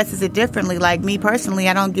everybody expresses it differently. Like me personally,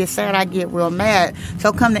 I don't get sad, I get real mad.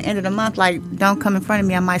 So come the end of the month, like, don't come in front of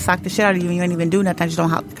me, I might sock the shit out of you and you ain't even do nothing. I just don't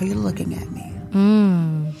have, because you're looking at me.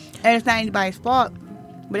 And it's not anybody's fault.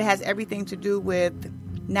 but it has everything to do with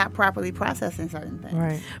not properly processing certain things.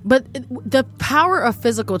 Right. But the power of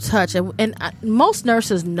physical touch, and most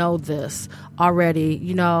nurses know this already,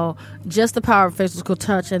 just the power of physical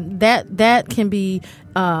touch, and that can be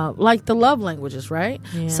like the love languages, right?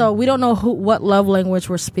 Yeah. So we don't know what love language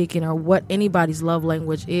we're speaking or what anybody's love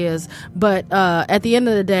language is, but at the end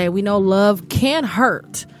of the day, we know love can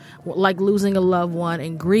hurt. Like losing a loved one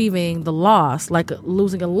and grieving the loss, like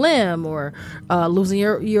losing a limb or losing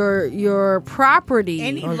your property.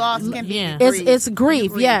 Any loss can be grief. It's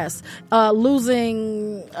grief, yes.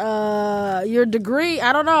 Losing your degree,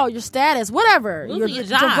 I don't know, your status, whatever. Losing your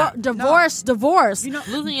job. Divorce.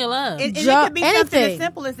 Losing your love. It could be something as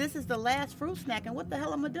simple as this is the last fruit snack, and what the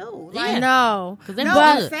hell am I going to do? I know.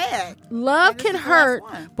 It's sad. Love can hurt,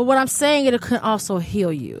 but what I'm saying, it can also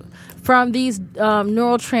heal you. From these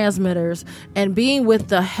neurotransmitters and being with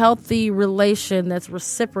the healthy relation that's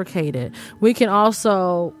reciprocated, we can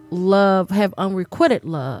also have unrequited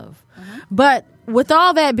love. Mm-hmm. But with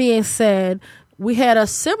all that being said, we had a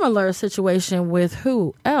similar situation with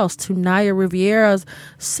who else? To Naya Riviera's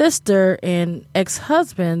sister and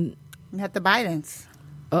ex-husband. You had the Bidens.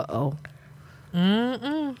 Uh-oh.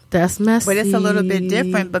 That's messy. But it's a little bit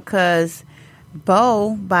different because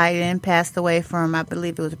Beau Biden passed away from, I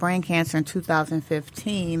believe it was brain cancer in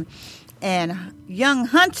 2015. And young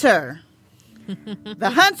Hunter,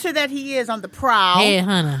 the Hunter that he is on the prowl. Hey,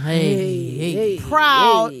 Hunter. Hey.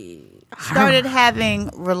 Prowl started having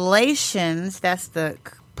relations. That's the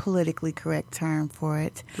politically correct term for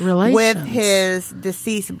it. Relations. With his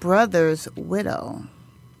deceased brother's widow.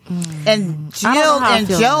 And Joe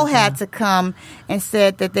had to come and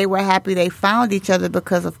said that they were happy they found each other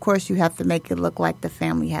because, of course, you have to make it look like the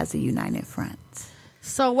family has a united front.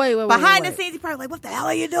 So wait. Behind the scenes, he's probably like, "What the hell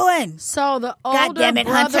are you doing?" So the older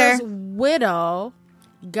brother's widow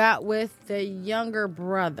got with the younger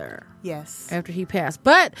brother. Yes, after he passed,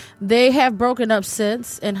 but they have broken up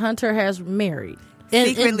since, and Hunter has married.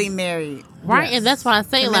 Secretly married. Right, yes. And that's why I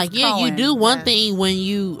say, you do one thing when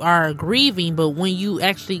you are grieving, but when you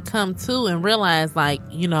actually come to and realize,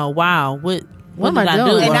 wow, what did I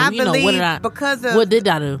do? And I believe what did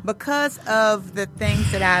I do? Because of the things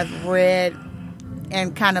that I've read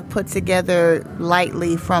and kind of put together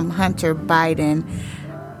lightly from Hunter Biden,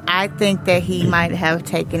 I think that he might have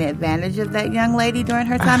taken advantage of that young lady during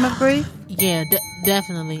her time of grief. Yeah,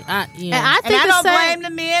 definitely. And I don't blame the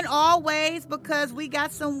men always because we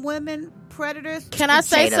got some women predators. Can I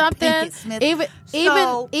say something?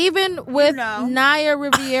 Even with Naya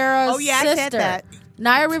Riviera's sister. I said that.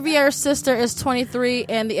 Naya Riviera's sister is 23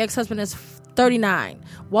 and the ex-husband is 39.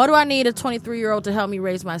 What do I need a 23-year-old to help me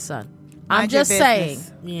raise my son? I'm just saying.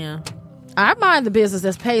 Yeah. I mind the business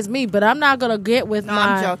that pays me, but I'm not going to get with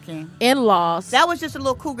my in-laws. That was just a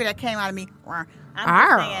little cougar that came out of me. I'm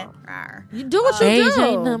just saying. You do what you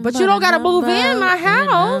do, but you don't got to move in my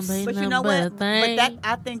house. But you know what? But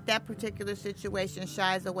I think that particular situation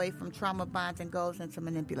shies away from trauma bonds and goes into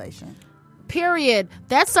manipulation. Period.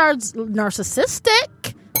 That starts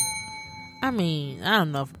narcissistic. I mean, I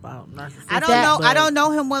don't know about narcissistic. I don't know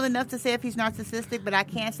him well enough to say if he's narcissistic, but I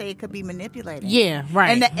can say it could be manipulating. Yeah, right.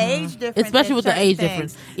 And the age difference, especially with the age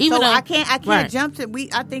difference. Even I can't jump to.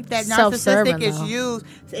 I think that narcissistic is used,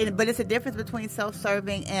 but it's a difference between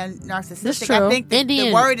self-serving and narcissistic. That's true. I think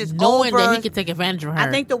the word is knowing that he can take advantage of her. I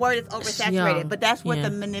think the word is oversaturated, but that's where the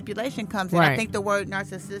manipulation comes in. I think the word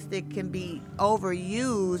narcissistic can be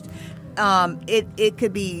overused. It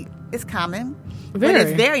could be. It's common. But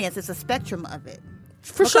it's variance. It's a spectrum of it.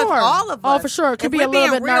 For sure. All of us. For sure. It could be a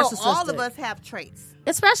little bit narcissistic. All of us have traits.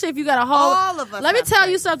 Especially if you got a whole... All of us. Let me tell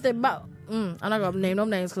you something about... I'm not going to name no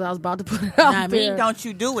names because I was about to put it out there. Don't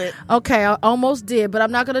you do it. Okay, I almost did, but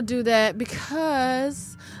I'm not going to do that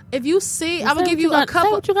because... If you see, I'm going to give you a couple...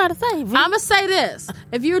 Say what you got to say. I'm going to say this.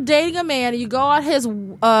 If you're dating a man and you go on his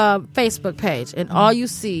Facebook page and all you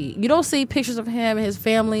see... You don't see pictures of him and his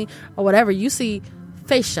family or whatever. You see...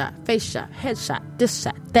 Face shot, headshot, this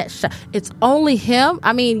shot, that shot. It's only him.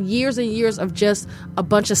 I mean, years and years of just a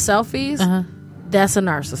bunch of selfies. That's a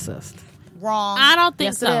narcissist. Wrong. I don't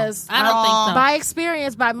think so. It is. I don't think so.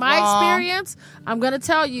 By my experience, I'm going to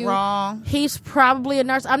tell you, he's probably a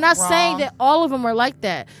narcissist. I'm not saying that all of them are like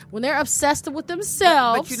that. When they're obsessed with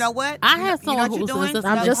themselves. But you know what? I have someone who's doing.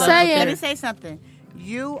 I'm just saying. Let me say something.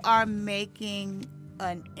 You are making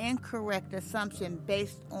an incorrect assumption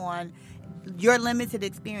based on your limited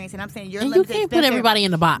experience, and I'm saying your limited experience. You can't put everybody in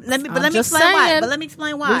the box. Let me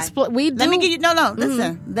explain why. We do. Let me give you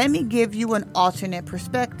listen. Let me give you an alternate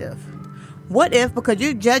perspective. What if, because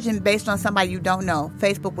you're judging based on somebody you don't know,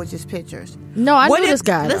 Facebook was just pictures. No, I knew this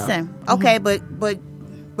guy. Listen, okay, but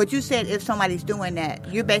But you said if somebody's doing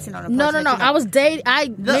that, you're basing on a person. No. I was dating. I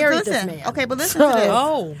married this man. Okay, but listen to this.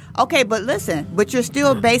 Oh. Okay, but listen. But you're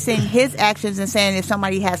still basing his actions and saying if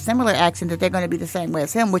somebody has similar actions that they're going to be the same way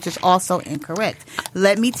as him, which is also incorrect.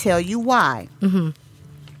 Let me tell you why. Mm-hmm.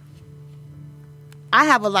 I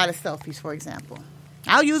have a lot of selfies, for example.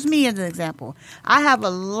 I'll use me as an example. I have a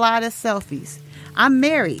lot of selfies. I'm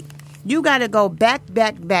married. You got to go back,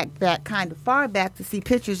 kind of far back to see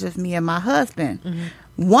pictures of me and my husband. Mm-hmm.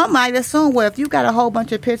 One might assume, well, if you got a whole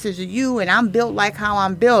bunch of pictures of you and I'm built like how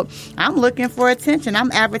I'm built, I'm looking for attention.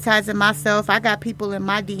 I'm advertising myself. I got people in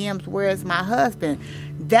my DMs, where's my husband?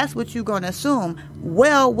 That's what you're going to assume.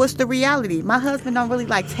 Well, what's the reality? My husband don't really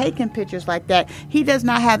like taking pictures like that. He does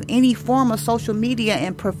not have any form of social media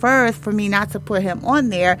and prefers for me not to put him on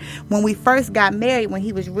there. When we first got married, when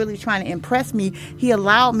he was really trying to impress me, he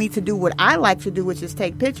allowed me to do what I like to do, which is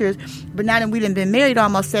take pictures. But now that we done been married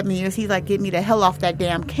almost 7 years, he's like, get me the hell off that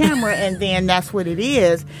damn camera. And then that's what it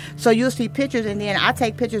is. So you'll see pictures, and then I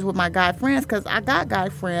take pictures with my guy friends because I got guy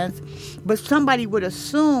friends. But somebody would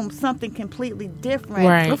assume something completely different,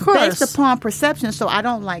 right, of course, based upon perception. So I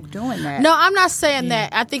don't like doing that. No, I'm not saying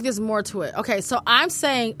that. I think there's more to it. Okay, so I'm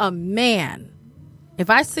saying a man. If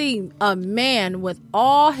I see a man with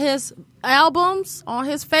all his albums on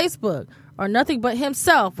his Facebook or nothing but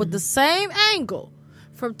himself with the same angle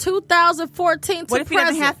from 2014 to what if he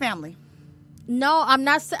doesn't have family? No, I'm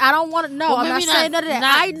not. I don't want to. No, I'm not saying none of that.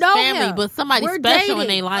 I know family, him, but somebody We're special dating. in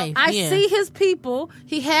their life. I see his people.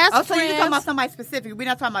 He has. Oh, friends. so you're talking about somebody specific? We're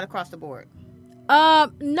not talking about across the board.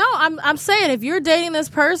 No, I'm saying if you're dating this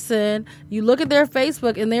person, you look at their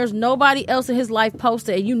Facebook and there's nobody else in his life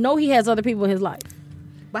posted, and you know he has other people in his life.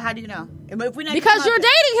 But how do you know? If we're not because you're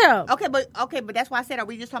dating him. Okay, but that's why I said, are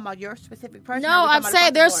we just talking about your specific person? No, I'm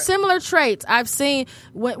saying there's similar traits. I've seen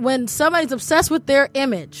when somebody's obsessed with their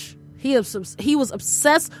image. He was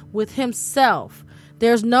obsessed with himself.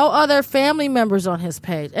 There's no other family members on his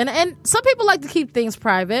page. And some people like to keep things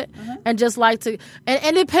private and just like to...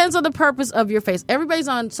 And it depends on the purpose of your face. Everybody's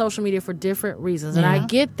on social media for different reasons, and I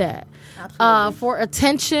get that. Absolutely. For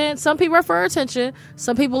attention. Some people are for attention.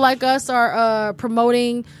 Some people like us are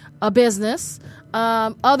promoting a business.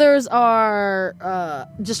 Others are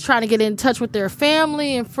just trying to get in touch with their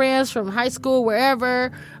family and friends from high school,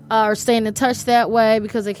 wherever, or staying in touch that way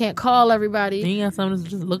because they can't call everybody. You got some that's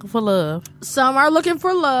just looking for love. Some are looking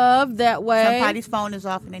for love that way. Somebody's phone is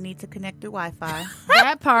off and they need to connect to Wi-Fi.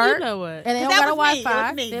 That part. You know what? And they don't got a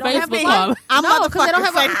Wi-Fi. They don't have a No, because they don't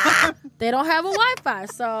have a they don't have a Wi-Fi.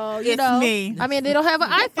 So you know, me. I mean, they don't have an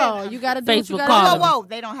iPhone. You got to do what you Facebook got to do. Whoa,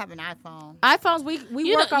 they don't have an iPhone. iPhones, we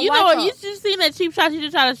work on Wi-Fi. You know what? You just seen that cheap shot? You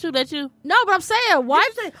just try to shoot at you? No, but I'm saying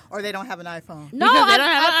or they don't have an iPhone. No, because they don't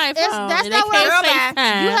have an iPhone. That's not what I'm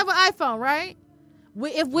saying. You FaceTime. have an iPhone, right?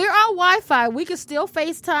 If we're on Wi-Fi, we can still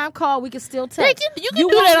FaceTime call. We can still text. You can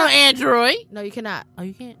do that on Android. No, you cannot. Oh,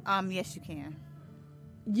 you can't? Yes, you can.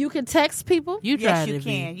 You can text people. You yes, tried you it.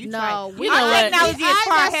 can. You no, tried. we Our know what? technology is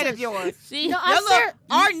far ahead of yours.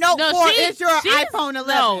 Our Note 4 is your iPhone 11.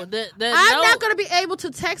 No, I'm not going to be able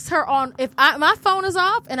to text her on if my phone is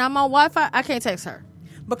off and I'm on Wi-Fi. I can't text her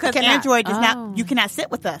because Android does not. You cannot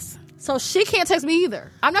sit with us. So she can't text me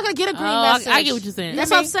either. I'm not going to get a green message. I get what you're saying. That's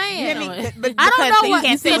what I'm saying. But I don't know what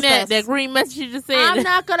you seen that green message you just said. I'm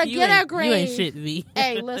not going to get a green. You ain't shit to me.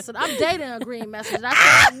 Hey, listen, I'm dating a green message.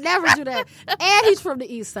 I could never do that. And he's from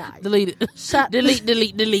the east side. Delete it.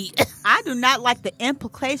 Delete. I do not like the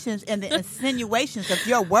implications and the insinuations of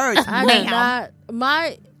your words, I do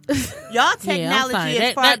not. Y'all technology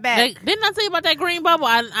is far back. Didn't I tell you about that green bubble?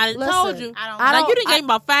 I told you. You didn't give me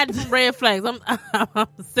about 5 different red flags. I'm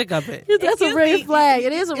sick of it. That's a red flag.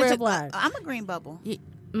 It is a red flag. I'm a green bubble.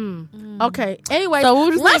 Okay. Anyway, so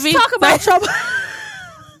let's talk about your...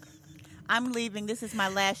 I'm leaving. This is my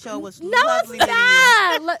last show. It was no, lovely it's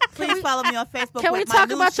not. Please follow me on Facebook. Can we talk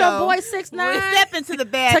about your boy 6ix9ine? We step into the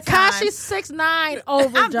bad Tekashi 6ix9ine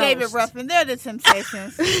overdose. I'm David Ruffin. They're the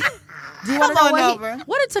Temptations. Do you want to know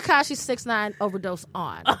what did Tekashi 6ix9ine overdose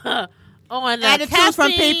on? On attitudes from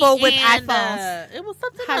people with iPhones. It was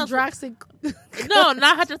something else. No,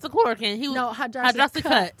 not hydroxychloroquine. He was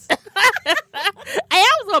hydroxycut. Hey,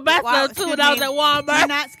 I was gonna buy some too when I was at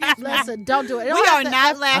Walmart. Listen, don't do it. We are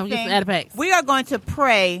not laughing. We are going to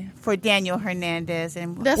pray for Daniel Hernandez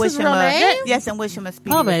and wish him a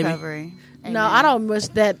speedy recovery. Amen. No, I don't wish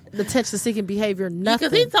that attention-seeking behavior. Nothing.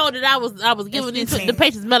 Because he told that I was giving the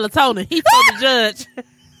patients melatonin. He told the judge.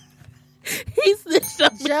 He snitched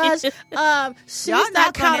on Judge, she's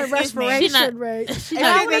not counting respiration rate.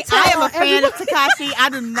 I am a fan of Tekashi. I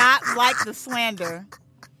do not like the slander.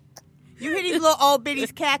 You hear these little old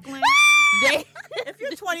biddies cackling? If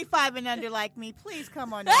you're 25 and under like me, please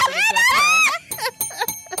come on over to Death Row.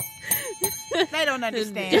 They don't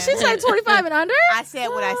understand. Did she say 25 and under? I said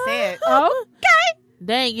what I said. Okay.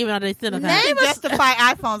 They ain't giving out their cinema. I can justify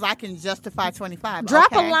iPhones. I can justify 25.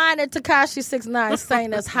 Drop a line at Tekashi 69 saying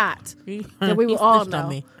that's hot. That we will all know.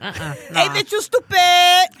 Me. Hey, bitch, you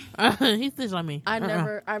stupid. He snitched on me. I've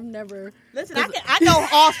never. Listen, I know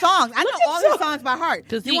all songs. I know all the songs by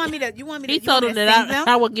heart. You want me to? He told him that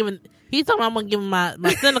I was giving. He told me I'm gonna give him my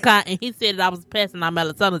Seneca, and he said that I was passing out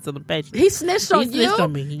melatonin to the patient. He snitched on you. He snitched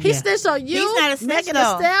on me. He snitched on you. He's not a snitch, Megan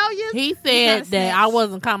though. Thee Stallion. He said that I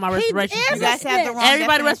wasn't calling my respiration. He is You guys have the wrong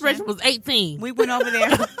Everybody's definition. respiration was 18. We went over there.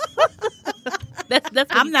 That's what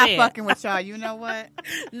I'm he not said. fucking with y'all. You know what?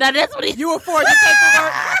 Now that's what he. You afford the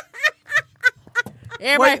paperwork.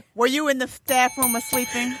 Everybody, Were you in the staff room or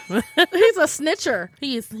sleeping? He's a snitcher.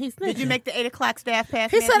 he's snitching. Did you make the 8 o'clock staff pass?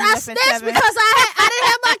 He said I snitched because I didn't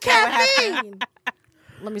have my caffeine.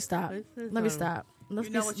 Let me stop. You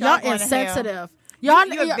know what, y'all Y'all going to insensitive.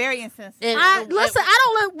 You're very insensitive. Listen,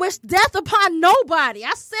 I don't wish death upon nobody.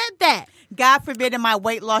 I said that. God forbid in my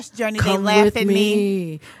weight loss journey they Come laugh with at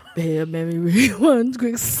me. Babe, maybe one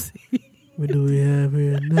quick see. What do we have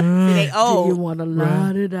here now? They old. Do you want to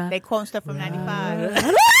lie to that? They quote stuff from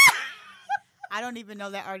 95. I don't even know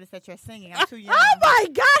that artist that you're singing. I'm too young. Oh my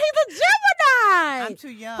God, he's a Gemini. I'm too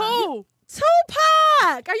young. Who?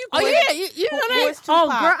 Tupac. Are you? Oh crazy? yeah, you know Who that. is Tupac? Oh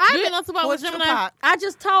girl, You didn't know Tupac was Gemini. Tupac? I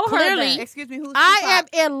just told her Clearly. that. Excuse me, who's Tupac? I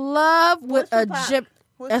am in love with a Tupac? Gemini.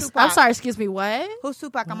 Who's Tupac? I'm sorry, excuse me, what? Who's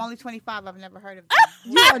Tupac? I'm only 25. I've never heard of him.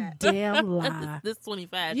 You're a damn lie. This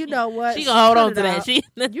 25. You know what? She gonna hold Cut on it to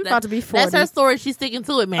that. out. You about to be 40. That's her story. She's sticking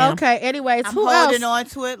to it, man. Okay, anyways, I'm who holding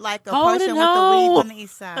else? on to it like a Holding person with the weed from the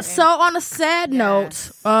east side. So on a sad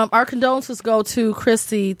note, our condolences go to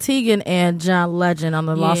Chrissy Teigen and John Legend on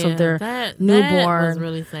the loss of their newborn. That was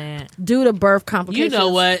really sad. Due to birth complications. You know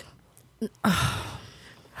what?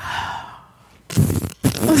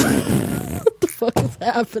 What the fuck is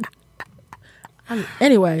happening?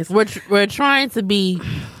 Anyways, We're trying to be.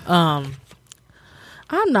 I'm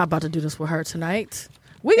not about to do this with her tonight.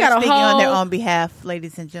 We got a speaking whole on their own behalf,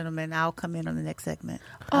 ladies and gentlemen. I'll come in on the next segment.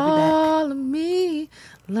 I'll be back. all of me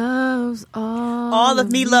loves All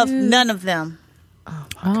of me loves none of them. Oh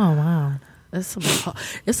wow.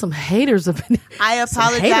 It's some haters up in here. I Some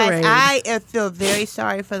apologize. haterade. I feel very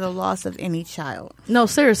sorry for the loss of any child. No,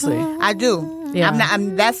 seriously. I do. Yeah.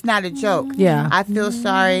 That's not a joke. Yeah. I feel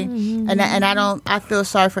sorry, and I feel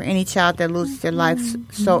sorry for any child that loses their life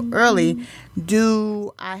so early.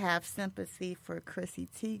 Do I have sympathy for Chrissy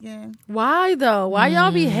Teigen? Why though? Why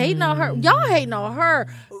y'all be hating on her? Y'all hating on her.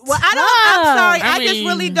 Well, I'm sorry. I I just mean-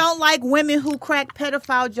 really don't like women who crack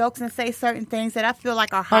pedophile jokes and say certain things that I feel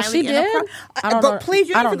like are highly she did? inappropriate. I don't know. But please,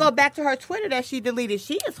 you I need to don't- go back to her Twitter that she deleted.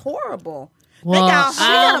 She is horrible. Well, they got She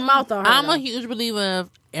got a mouth on her. I'm though. a huge believer of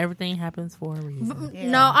everything happens for a reason. Yeah.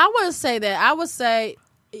 No, I wouldn't say that. I would say,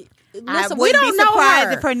 I listen, we wouldn't don't be know surprised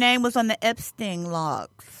her. if her name was on the Epstein logs.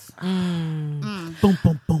 Boom,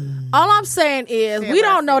 boom, boom. All I'm saying is Yeah, we but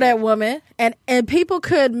don't know I see that woman, and people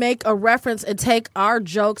could make a reference and take our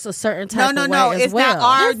jokes a certain type No, of way as it's well. not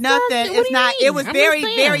our That's not- nothing. what It's do you not. mean? It was I'm very,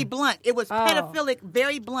 just very saying. blunt. It was Oh. pedophilic,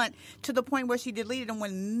 very blunt, to the point where she deleted them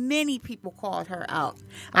when many people called her out. Oh,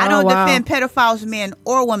 I don't wow. defend pedophiles, men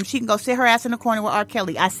or women. She can go sit her ass in the corner with R.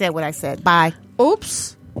 Kelly. I said what I said. Bye.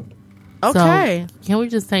 Oops. Okay. So, can we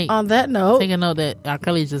just take On that note, a note that R.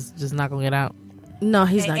 Kelly's just not gonna get out? no,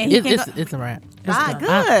 he's not. and getting- he can It's a wrap. Bye.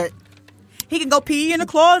 done. Good. He can go pee in the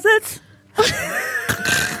closet.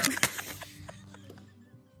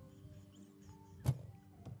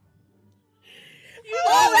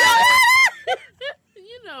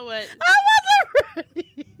 You know what? I wasn't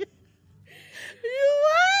ready. You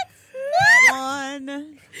what?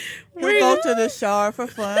 One. He'll go to the shower for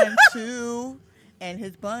fun. 2. And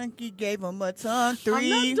his bunkie gave him a tongue. 3. I'm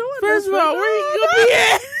not doing First this of all, right where now. you gonna be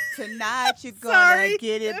at? Tonight you're gonna Sorry.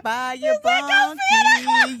 get it by your think I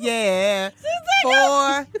bunkie. Yeah.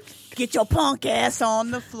 4. Get your punk ass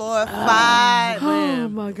on the floor. 5. Oh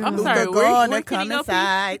my god. I'm Who's sorry, the where gonna can he come go pee?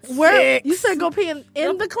 inside? Where 6. you said go pee in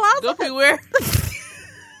the closet? Go pee where?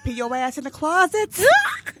 Pee your ass in the closet.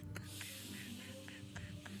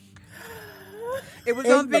 It was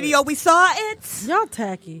on video. We saw it. Y'all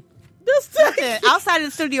tacky. Listen, outside of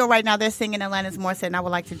the studio right now, they're singing Alanis Morissette, and I would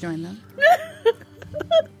like to join them.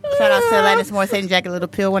 Shout out to Alanis Morissette and Jagged Little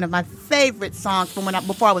Pill, one of my favorite songs from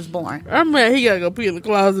before I was born. I'm mad he gotta go pee in the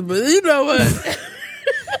closet, but you know what?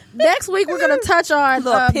 Next week we're gonna touch on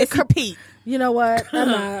Little the pissy Pete. You know what? I'm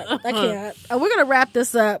not. I can't. We're gonna wrap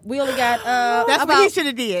this up. We only got That's what he about should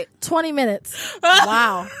have did. 20 minutes.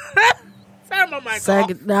 Wow. Turn my mic So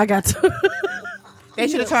off. I got to. They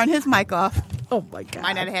should have turned his mic off. Oh my God!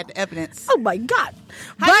 Might not have had the evidence. Oh my God!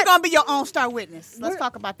 How you gonna be your own star witness? Let's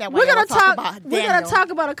talk about that. We're gonna talk about. We're gonna talk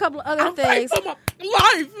about a couple of other things. For my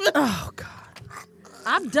life. Oh God!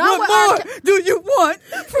 I'm done. What more do you want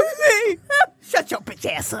from me? Shut your bitch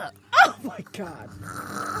ass up. Oh my God!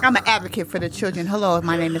 I'm an advocate for the children. Hello,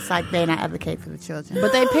 my name is Psych Bay, and I advocate for the children.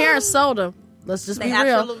 But their parents sold them. Let's just be real.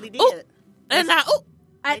 They absolutely did. Ooh. And now,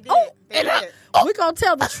 we're going to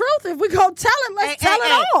tell the truth. If we're going to tell it, let's tell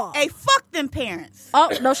it all. Hey, fuck them parents.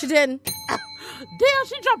 Oh, no, she didn't. Damn,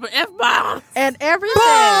 she dropped an F-bomb. And everything.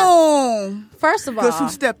 Boom. First of all. Guess who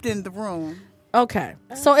stepped in the room? Okay.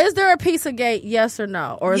 So is there a Pizzagate, yes or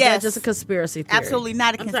no? Or is that just a conspiracy theory? Absolutely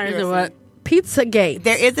not a conspiracy. I'm sorry, what? Pizzagate.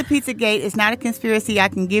 There is a Pizzagate. It's not a conspiracy. I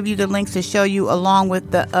can give you the links to show you along with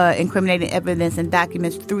the incriminating evidence and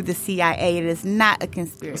documents through the CIA. It is not a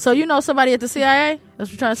conspiracy. So you know somebody at the CIA? That's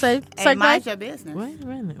what you're trying to say? Hey, mind your business.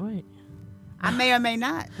 Wait. I may or may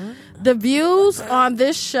not. The views on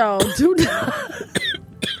this show do not...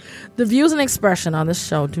 The views and expression on this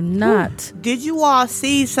show do not... Did you all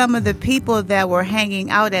see some of the people that were hanging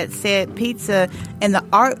out at said pizza and the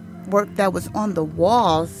artwork that was on the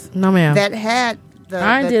walls? No, ma'am. That had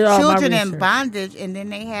the children in bondage, and then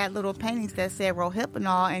they had little paintings that said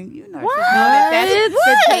Rohypnol, and you know,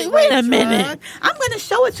 wait a minute. I'm going to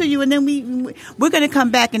show it to you, and then we're going to come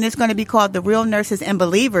back, and it's going to be called The Real Nurses and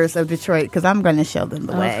Believers of Detroit, because I'm going to show them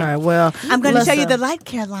the way. Okay, well, I'm going to show you the light,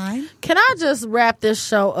 Caroline. Can I just wrap this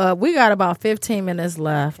show up? We got about 15 minutes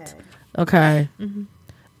left. Okay. Mm-hmm.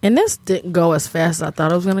 And this didn't go as fast as I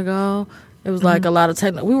thought it was going to go. It was like a lot of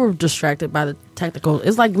technical. We were distracted by the technical.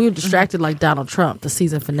 It's like we were distracted like Donald Trump, the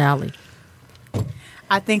season finale.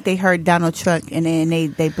 I think they heard Donald Trump and then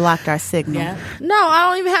they blocked our signal. Yeah. No, I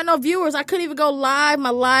don't even have no viewers. I couldn't even go live. My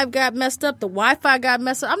live got messed up. The Wi-Fi got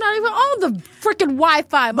messed up. I'm not even on the freaking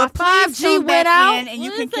Wi-Fi. My 5G went out. And you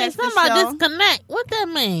can catch the somebody show. Disconnect. What that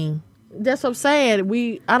mean? That's what I'm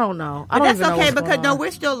saying. I don't know. But that's okay because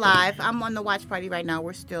we're still live. I'm on the watch party right now.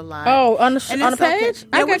 We're still live. Oh, on the page? Okay.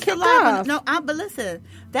 I got kicked off. But listen,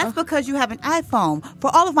 that's because you have an iPhone.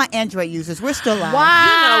 For all of my Android users, we're still live. Wow. You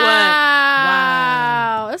know what?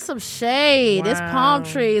 Wow. It's some shade. Wow. It's palm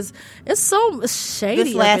trees. It's so shady.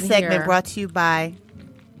 This last segment brought to you by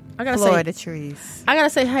Florida Trees. I got to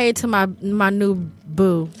say hey to my new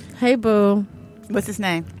boo. Hey, boo. What's his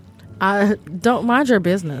name? Don't mind your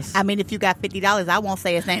business. I mean, if you got $50, I won't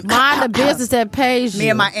say his name. Mind the business that pays you. Me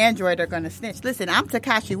and my Android are going to snitch. Listen, I'm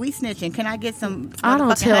Takashi. We snitching. Can I get some? I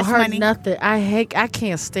don't tell her money? Nothing. I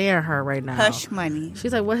can't stand her right now. Hush money.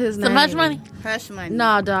 She's like, what his name? Some hush money. Hush money.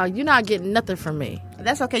 Nah, dog. You're not getting nothing from me.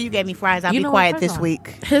 That's okay. You gave me fries. I'll be quiet this week.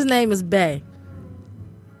 His name is Bay.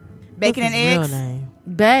 Bacon and eggs. Real name?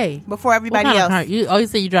 Bay. Before everybody else. You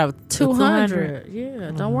said you drive 200. Yeah,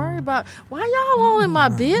 don't worry about. Why y'all all in my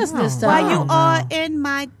business? Though? Why you all in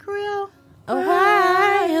my grill?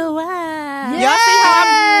 Why? Y'all see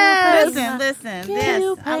how I'm... Listen.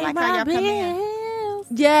 This. I like how y'all come in.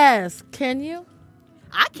 Yes. Can you?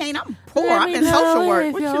 I can't. I'm poor. I'm in social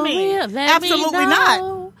work. What you mean? Absolutely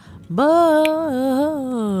not.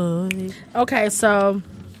 Boy. Okay, so...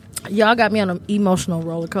 Y'all got me on an emotional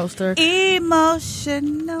roller coaster.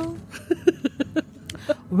 Emotional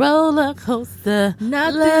roller coaster.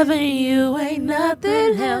 Loving you ain't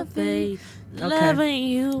nothing healthy. Okay. Loving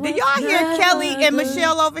you. Did y'all hear Kelly and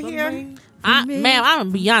Michelle over here? Ma'am,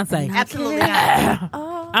 I'm Beyonce. Absolutely not.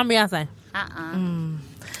 I'm Beyonce.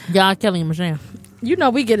 Y'all Kelly and Michelle. You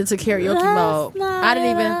know we get into karaoke mode. I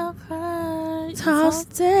didn't even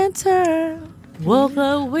tossed and turned. Woke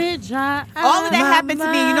up with dry eyes. All of that happened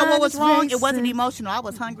to me. You know what was wrong? It wasn't emotional. I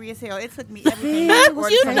was hungry as hell. It took me everything.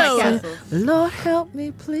 You know. Lord help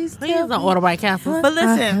me, please. Please don't order White Castle. But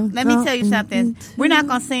listen, let me tell you something. We're not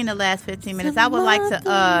going to sing the last 15 minutes. I would like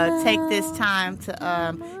to take this time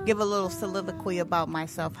to give a little soliloquy about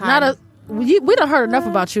myself. We done heard enough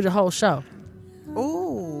about you the whole show.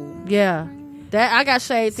 Ooh. Yeah. That I got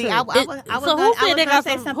shade too.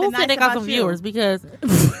 Who said they got some viewers? Because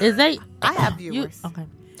is they? I have viewers. Okay.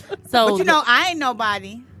 So, but you know, I ain't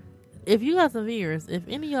nobody. If you got some viewers, if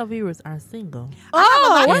any of your viewers are single,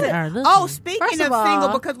 speaking of single,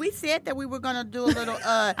 because we said that we were gonna do a little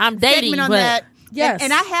I'm dating segment on but, that. Yes,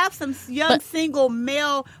 and I have some young single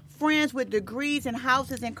male friends with degrees and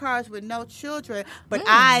houses and cars with no children, but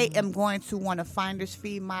I am going to want to finder's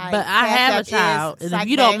fee my. But I have a child, and if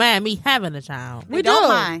you don't mind me having a child, They don't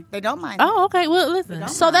mind. They don't mind. Oh, okay. Well, listen.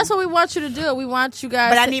 So that's what we want you to do. We want you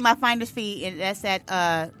guys. But I need my finder's fee, and that's at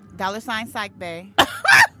 $Psych Bay.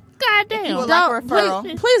 God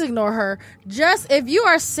goddamn. Please ignore her. Just if you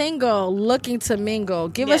are single looking to mingle,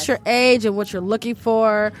 give us your age and what you're looking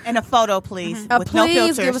for. And a photo, please. With Please no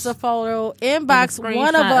filters. give us a photo. Inbox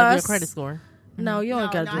one of us. Your credit score. No, you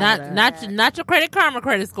don't got to do that. Not your Credit Karma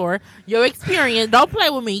credit score. Your experience. Don't play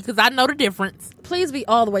with me because I know the difference. Please be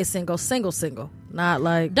all the way single. Not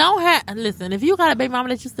like listen, if you got a baby mama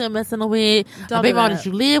that you still messing with, a baby mama that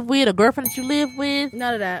you live with, a girlfriend that you live with,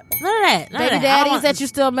 none of that. Baby daddies that you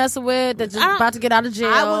still messing with, that just about to get out of jail.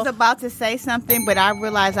 I was about to say something, but I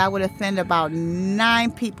realized I would offend about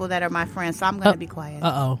 9 people that are my friends, so I'm going to be quiet.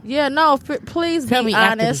 Yeah, no, please Tell be me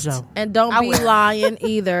after the honest show. and don't be lying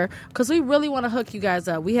either, because we really want to hook you guys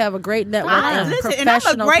up. We have a great network of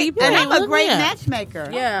professional people. And I'm a great matchmaker.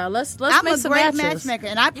 Yeah, let's I'm make a some great matches. matchmaker,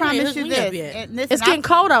 and I promise you this. It's getting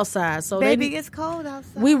cold outside, so baby, it's cold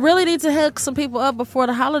outside. We really need to hook some people up before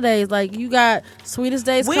the holidays. Like, you got Sweetest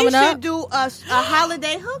Days coming up. We should do a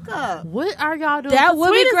holiday hookup. What are y'all doing? That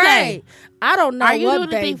would be great. I don't know. Are you what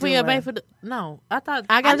doing anything for your baby? No, I thought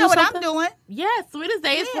I know what I'm doing. Yes, Sweetest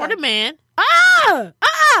Day is for the man. Turn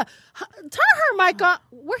her mic on.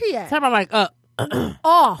 Where he at? Turn my mic up.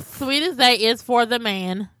 Off. Sweetest Day is for the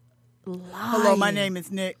man. Hello, my name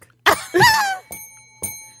is Nick.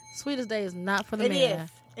 Sweetest Day is not for the man.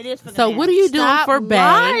 It is for the man. So what are you doing for Bay?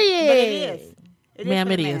 But it is.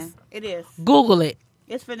 Ma'am, it is. It is. Google it.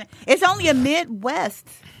 It's only a Midwest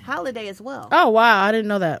holiday as well. Oh, wow. I didn't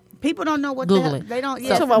know that. People don't know what Google it. They don't.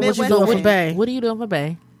 Yeah, talk about what you doing for Bay. What are you doing for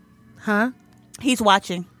Bay? Huh? He's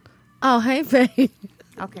watching. Oh, hey, Bay.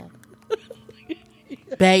 Okay.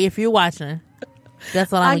 Bay, if you're watching,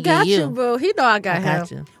 that's what I'm I going to give you. got you, boo. He know I got him.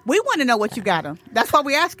 You. We want to know what you got him. That's why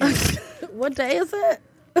we asking. What day is it?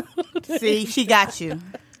 See, she got you.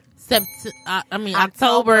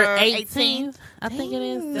 October 18th. I think it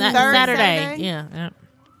is. Saturday. Yeah.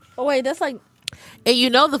 Oh, wait, that's like... And you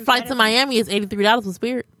know the flight to Miami is $83 with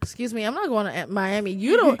Spirit. Excuse me, I'm not going to Miami.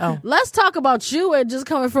 You don't... Let's talk about you and just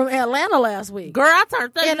coming from Atlanta last week. Girl, I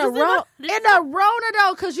turned 30. In a Rona,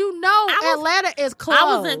 though, because you know Atlanta is closed.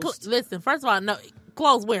 I was in... Listen, first of all, no...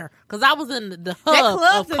 Closed where? Because I was in the hub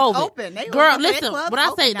of COVID. Open. Girl, listen, when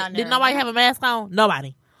I say did nobody have a mask on?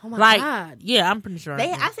 Nobody. Oh my God. Yeah, I'm pretty sure.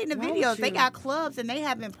 I seen the videos. They got clubs and they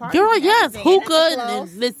have been partying. Girl, yes, hookah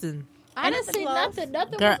and listen. I didn't see nothing.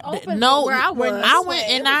 Nothing was open. No, where I was. I went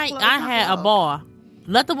and I had a ball.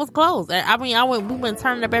 Nothing was closed. I mean, we went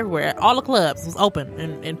turning up everywhere. All the clubs was open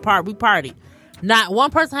and we partied. Not one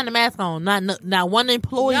person had a mask on. Not one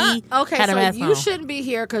employee had a mask on. You shouldn't be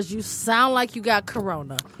here because you sound like you got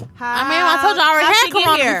corona. I told you I already had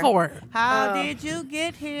corona before. How did you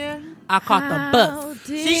get here? I caught the bus.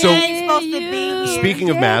 She ain't supposed to be here. Speaking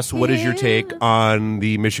of masks, what is your take on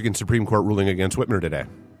the Michigan Supreme Court ruling against Whitmer today?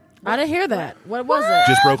 I didn't hear that. What was it?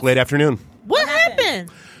 Just broke late afternoon. What happened?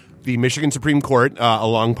 The Michigan Supreme Court,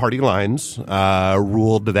 along party lines,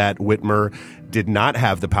 ruled that Whitmer did not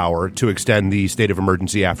have the power to extend the state of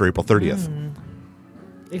emergency after April 30th.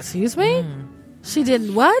 Excuse me? She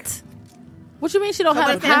did what? What you mean she don't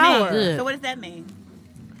have the power? So what does that mean?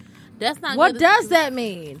 That's not what good. does that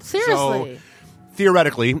mean? Seriously. So,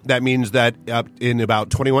 theoretically, that means that in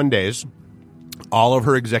about 21 days, all of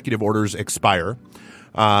her executive orders expire.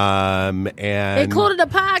 And including the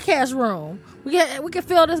podcast room. We can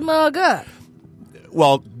fill this mug up.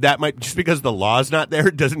 Well, that might just because the law's not there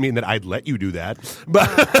doesn't mean that I'd let you do that.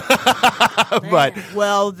 But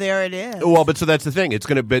well, there it is. Well, but so that's the thing.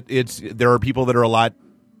 There are people that are a lot,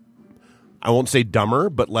 I won't say dumber,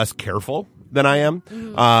 but less careful than I am.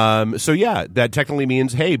 Mm-hmm. So yeah, that technically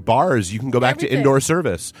means, hey, bars, you can go back to indoor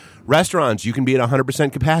service. Restaurants, you can be at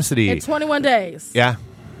 100% capacity in 21 days. Yeah.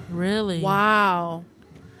 Really? Wow.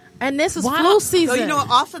 And this is flu season. So you know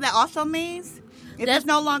what that also means? If there's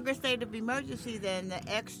no longer a state of emergency, then the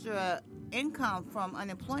extra income from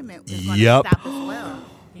unemployment is going to stop as well.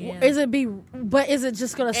 Yeah. Is it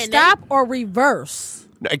just going to stop or reverse?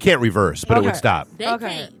 No, it can't reverse, but it would stop.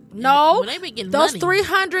 Okay. No, those money.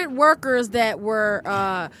 300 workers that were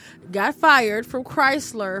got fired from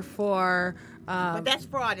Chrysler for. But that's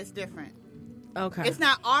fraud. It's different. Okay. It's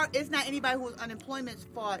not anybody who's unemployment's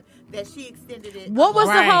fault that she extended it. What was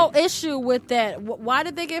the whole issue with that? Why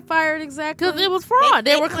did they get fired exactly? Because it was fraud.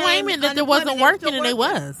 They were claiming that there wasn't working and they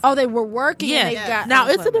was. Oh, they were working. Yeah. And they got now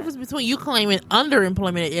it's the difference between you claiming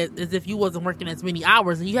underemployment as if you wasn't working as many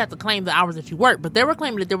hours and you have to claim the hours that you worked. But they were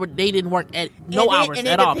claiming that they didn't work at hours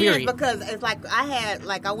at all. Period. Because it's like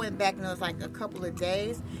I went back and it was like a couple of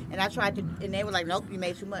days and I tried to and they were like, nope, you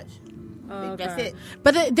made too much. Okay. That's it.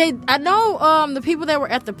 But I know the people that were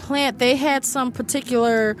at the plant, they had some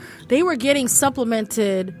particular, they were getting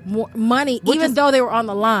supplemented money even though they were on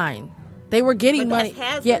the line. They were getting money.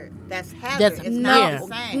 Hazard. Yeah. That's hazard. It's not the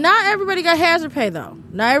same. Not everybody got hazard pay, though.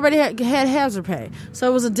 Not everybody had hazard pay. So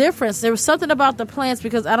it was a difference. There was something about the plants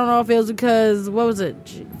because I don't know if it was because, what was it?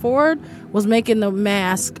 Ford was making the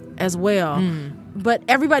mask as well. But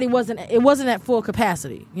everybody wasn't at full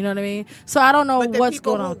capacity. You know what I mean? So I don't know what's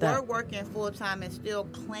going on with that. People who were working full-time and still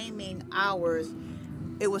claiming hours,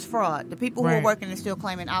 it was fraud. The people who were working and still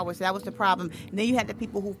claiming hours, that was the problem. And then you had the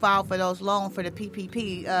people who filed for those loans for the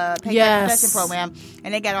PPP, Paycheck Protection Program,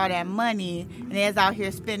 and they got all that money, and they're out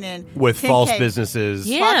here spending with false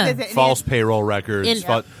businesses, false payroll records.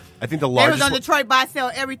 I think the largest. They was on Detroit buy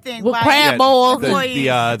sell everything. With crab bowls.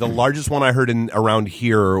 The largest one I heard around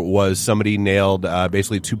here was somebody nailed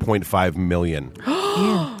basically $2.5 million.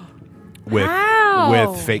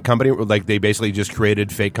 With fake company, like they basically just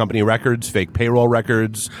created fake company records, fake payroll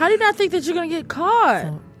records. How do you not think that you're going to get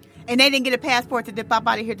caught? And they didn't get a passport to dip up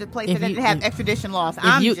out of here to place that didn't have extradition laws.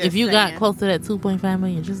 If you got close to that 2.5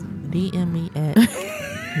 million, just DM me at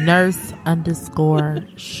nurse_Shar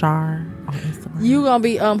on Instagram. You gonna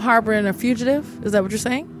be harboring a fugitive? Is that what you're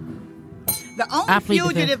saying? The only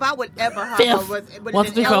fugitive I would ever harbor was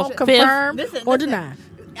confirm or deny.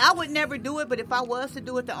 I would never do it, but if I was to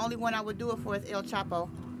do it, the only one I would do it for is El Chapo.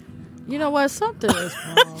 You know what? Something is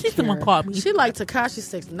wrong. She's the one called me. She like Tekashi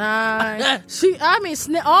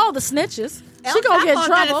 6ix9ine. All the snitches. She gonna get in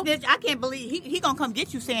trouble. I can't believe he gonna come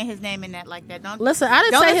get you saying his name in that like that. Don't listen. I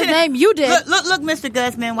didn't say his name. You did. Look, Mr.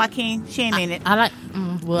 Guzman, Joaquin. She ain't in it. I like.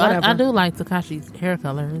 I do like Tekashi's hair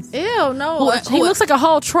colors. Ew, no. He looks like a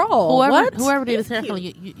whole troll. Whoever did his hair color,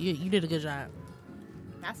 you did a good job.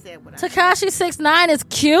 I said what Tekashi 6ix9ine is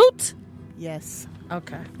cute. Yes.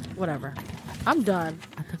 Okay. Whatever. I'm done.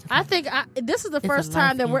 I think this is the first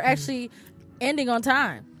time that we're actually ending on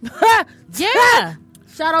time. Yeah.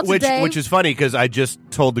 Shout out to Dave. Which is funny because I just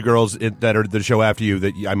told the girls that are the show after you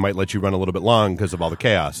that I might let you run a little bit long because of all the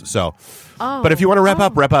chaos. So, but if you want to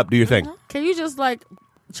wrap up, do your thing. Can you just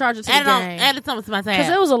charge it to the game? Add it to my tab. Because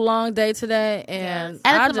it was a long day today, and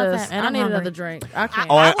I need another drink. I can't.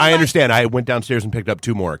 I understand. I went downstairs and picked up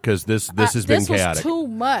 2 more because this has been chaotic. This was too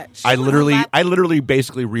much. I literally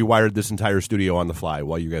basically rewired this entire studio on the fly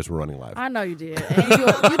while you guys were running live. I know you did. And you do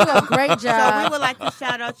a great job. So we would like to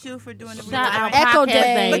shout out you for doing the Echo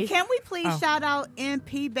Day. But can we please shout out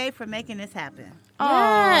MP Bay for making this happen?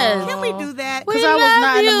 Yes. Can we do that? Because I was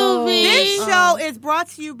not in the mood. This show is brought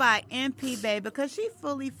to you by MP Bay because she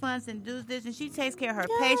fully funds and does this, and she takes care of her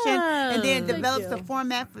patients, and then develops the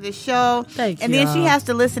format for the show. And then she has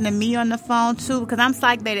to listen to me on the phone too because I'm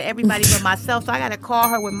psych beta everybody but myself, so I got to call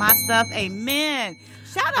her with my stuff. Amen.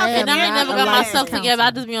 Shout out and to I never got myself together.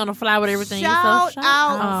 I just be on the fly with everything. Shout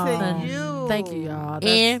out to you. Thank you, y'all.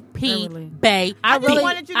 MP Bay. I really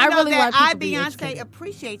wanted you to know that I, Beyonce,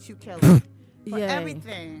 appreciate you, Kelly. For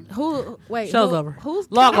everything. Wait. Show's over.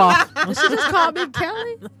 Who's log off? She just called me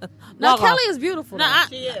Kelly. No, Kelly is beautiful.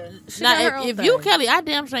 She is. If you Kelly, I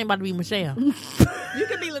damn sure ain't about to be Michelle. You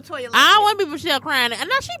can be LaToya Luckett. I don't want to be Michelle crying. And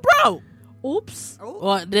now she broke. Oops.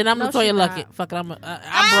 Well, then I'm LaToya Luckett. Fuck it, I'm broke.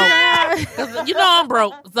 You know I'm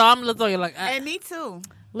broke, so I'm LaToya Luckett. And me too.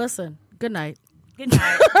 Listen. Good night. Good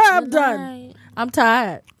night. I'm done. I'm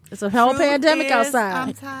tired. It's a whole pandemic outside.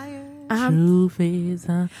 I'm tired.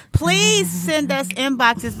 Please send us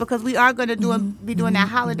inboxes because we are going to be doing that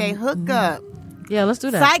holiday hookup. Yeah, let's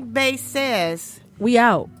do that. Psych Base says we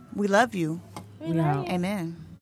out. We love you. We out. Amen.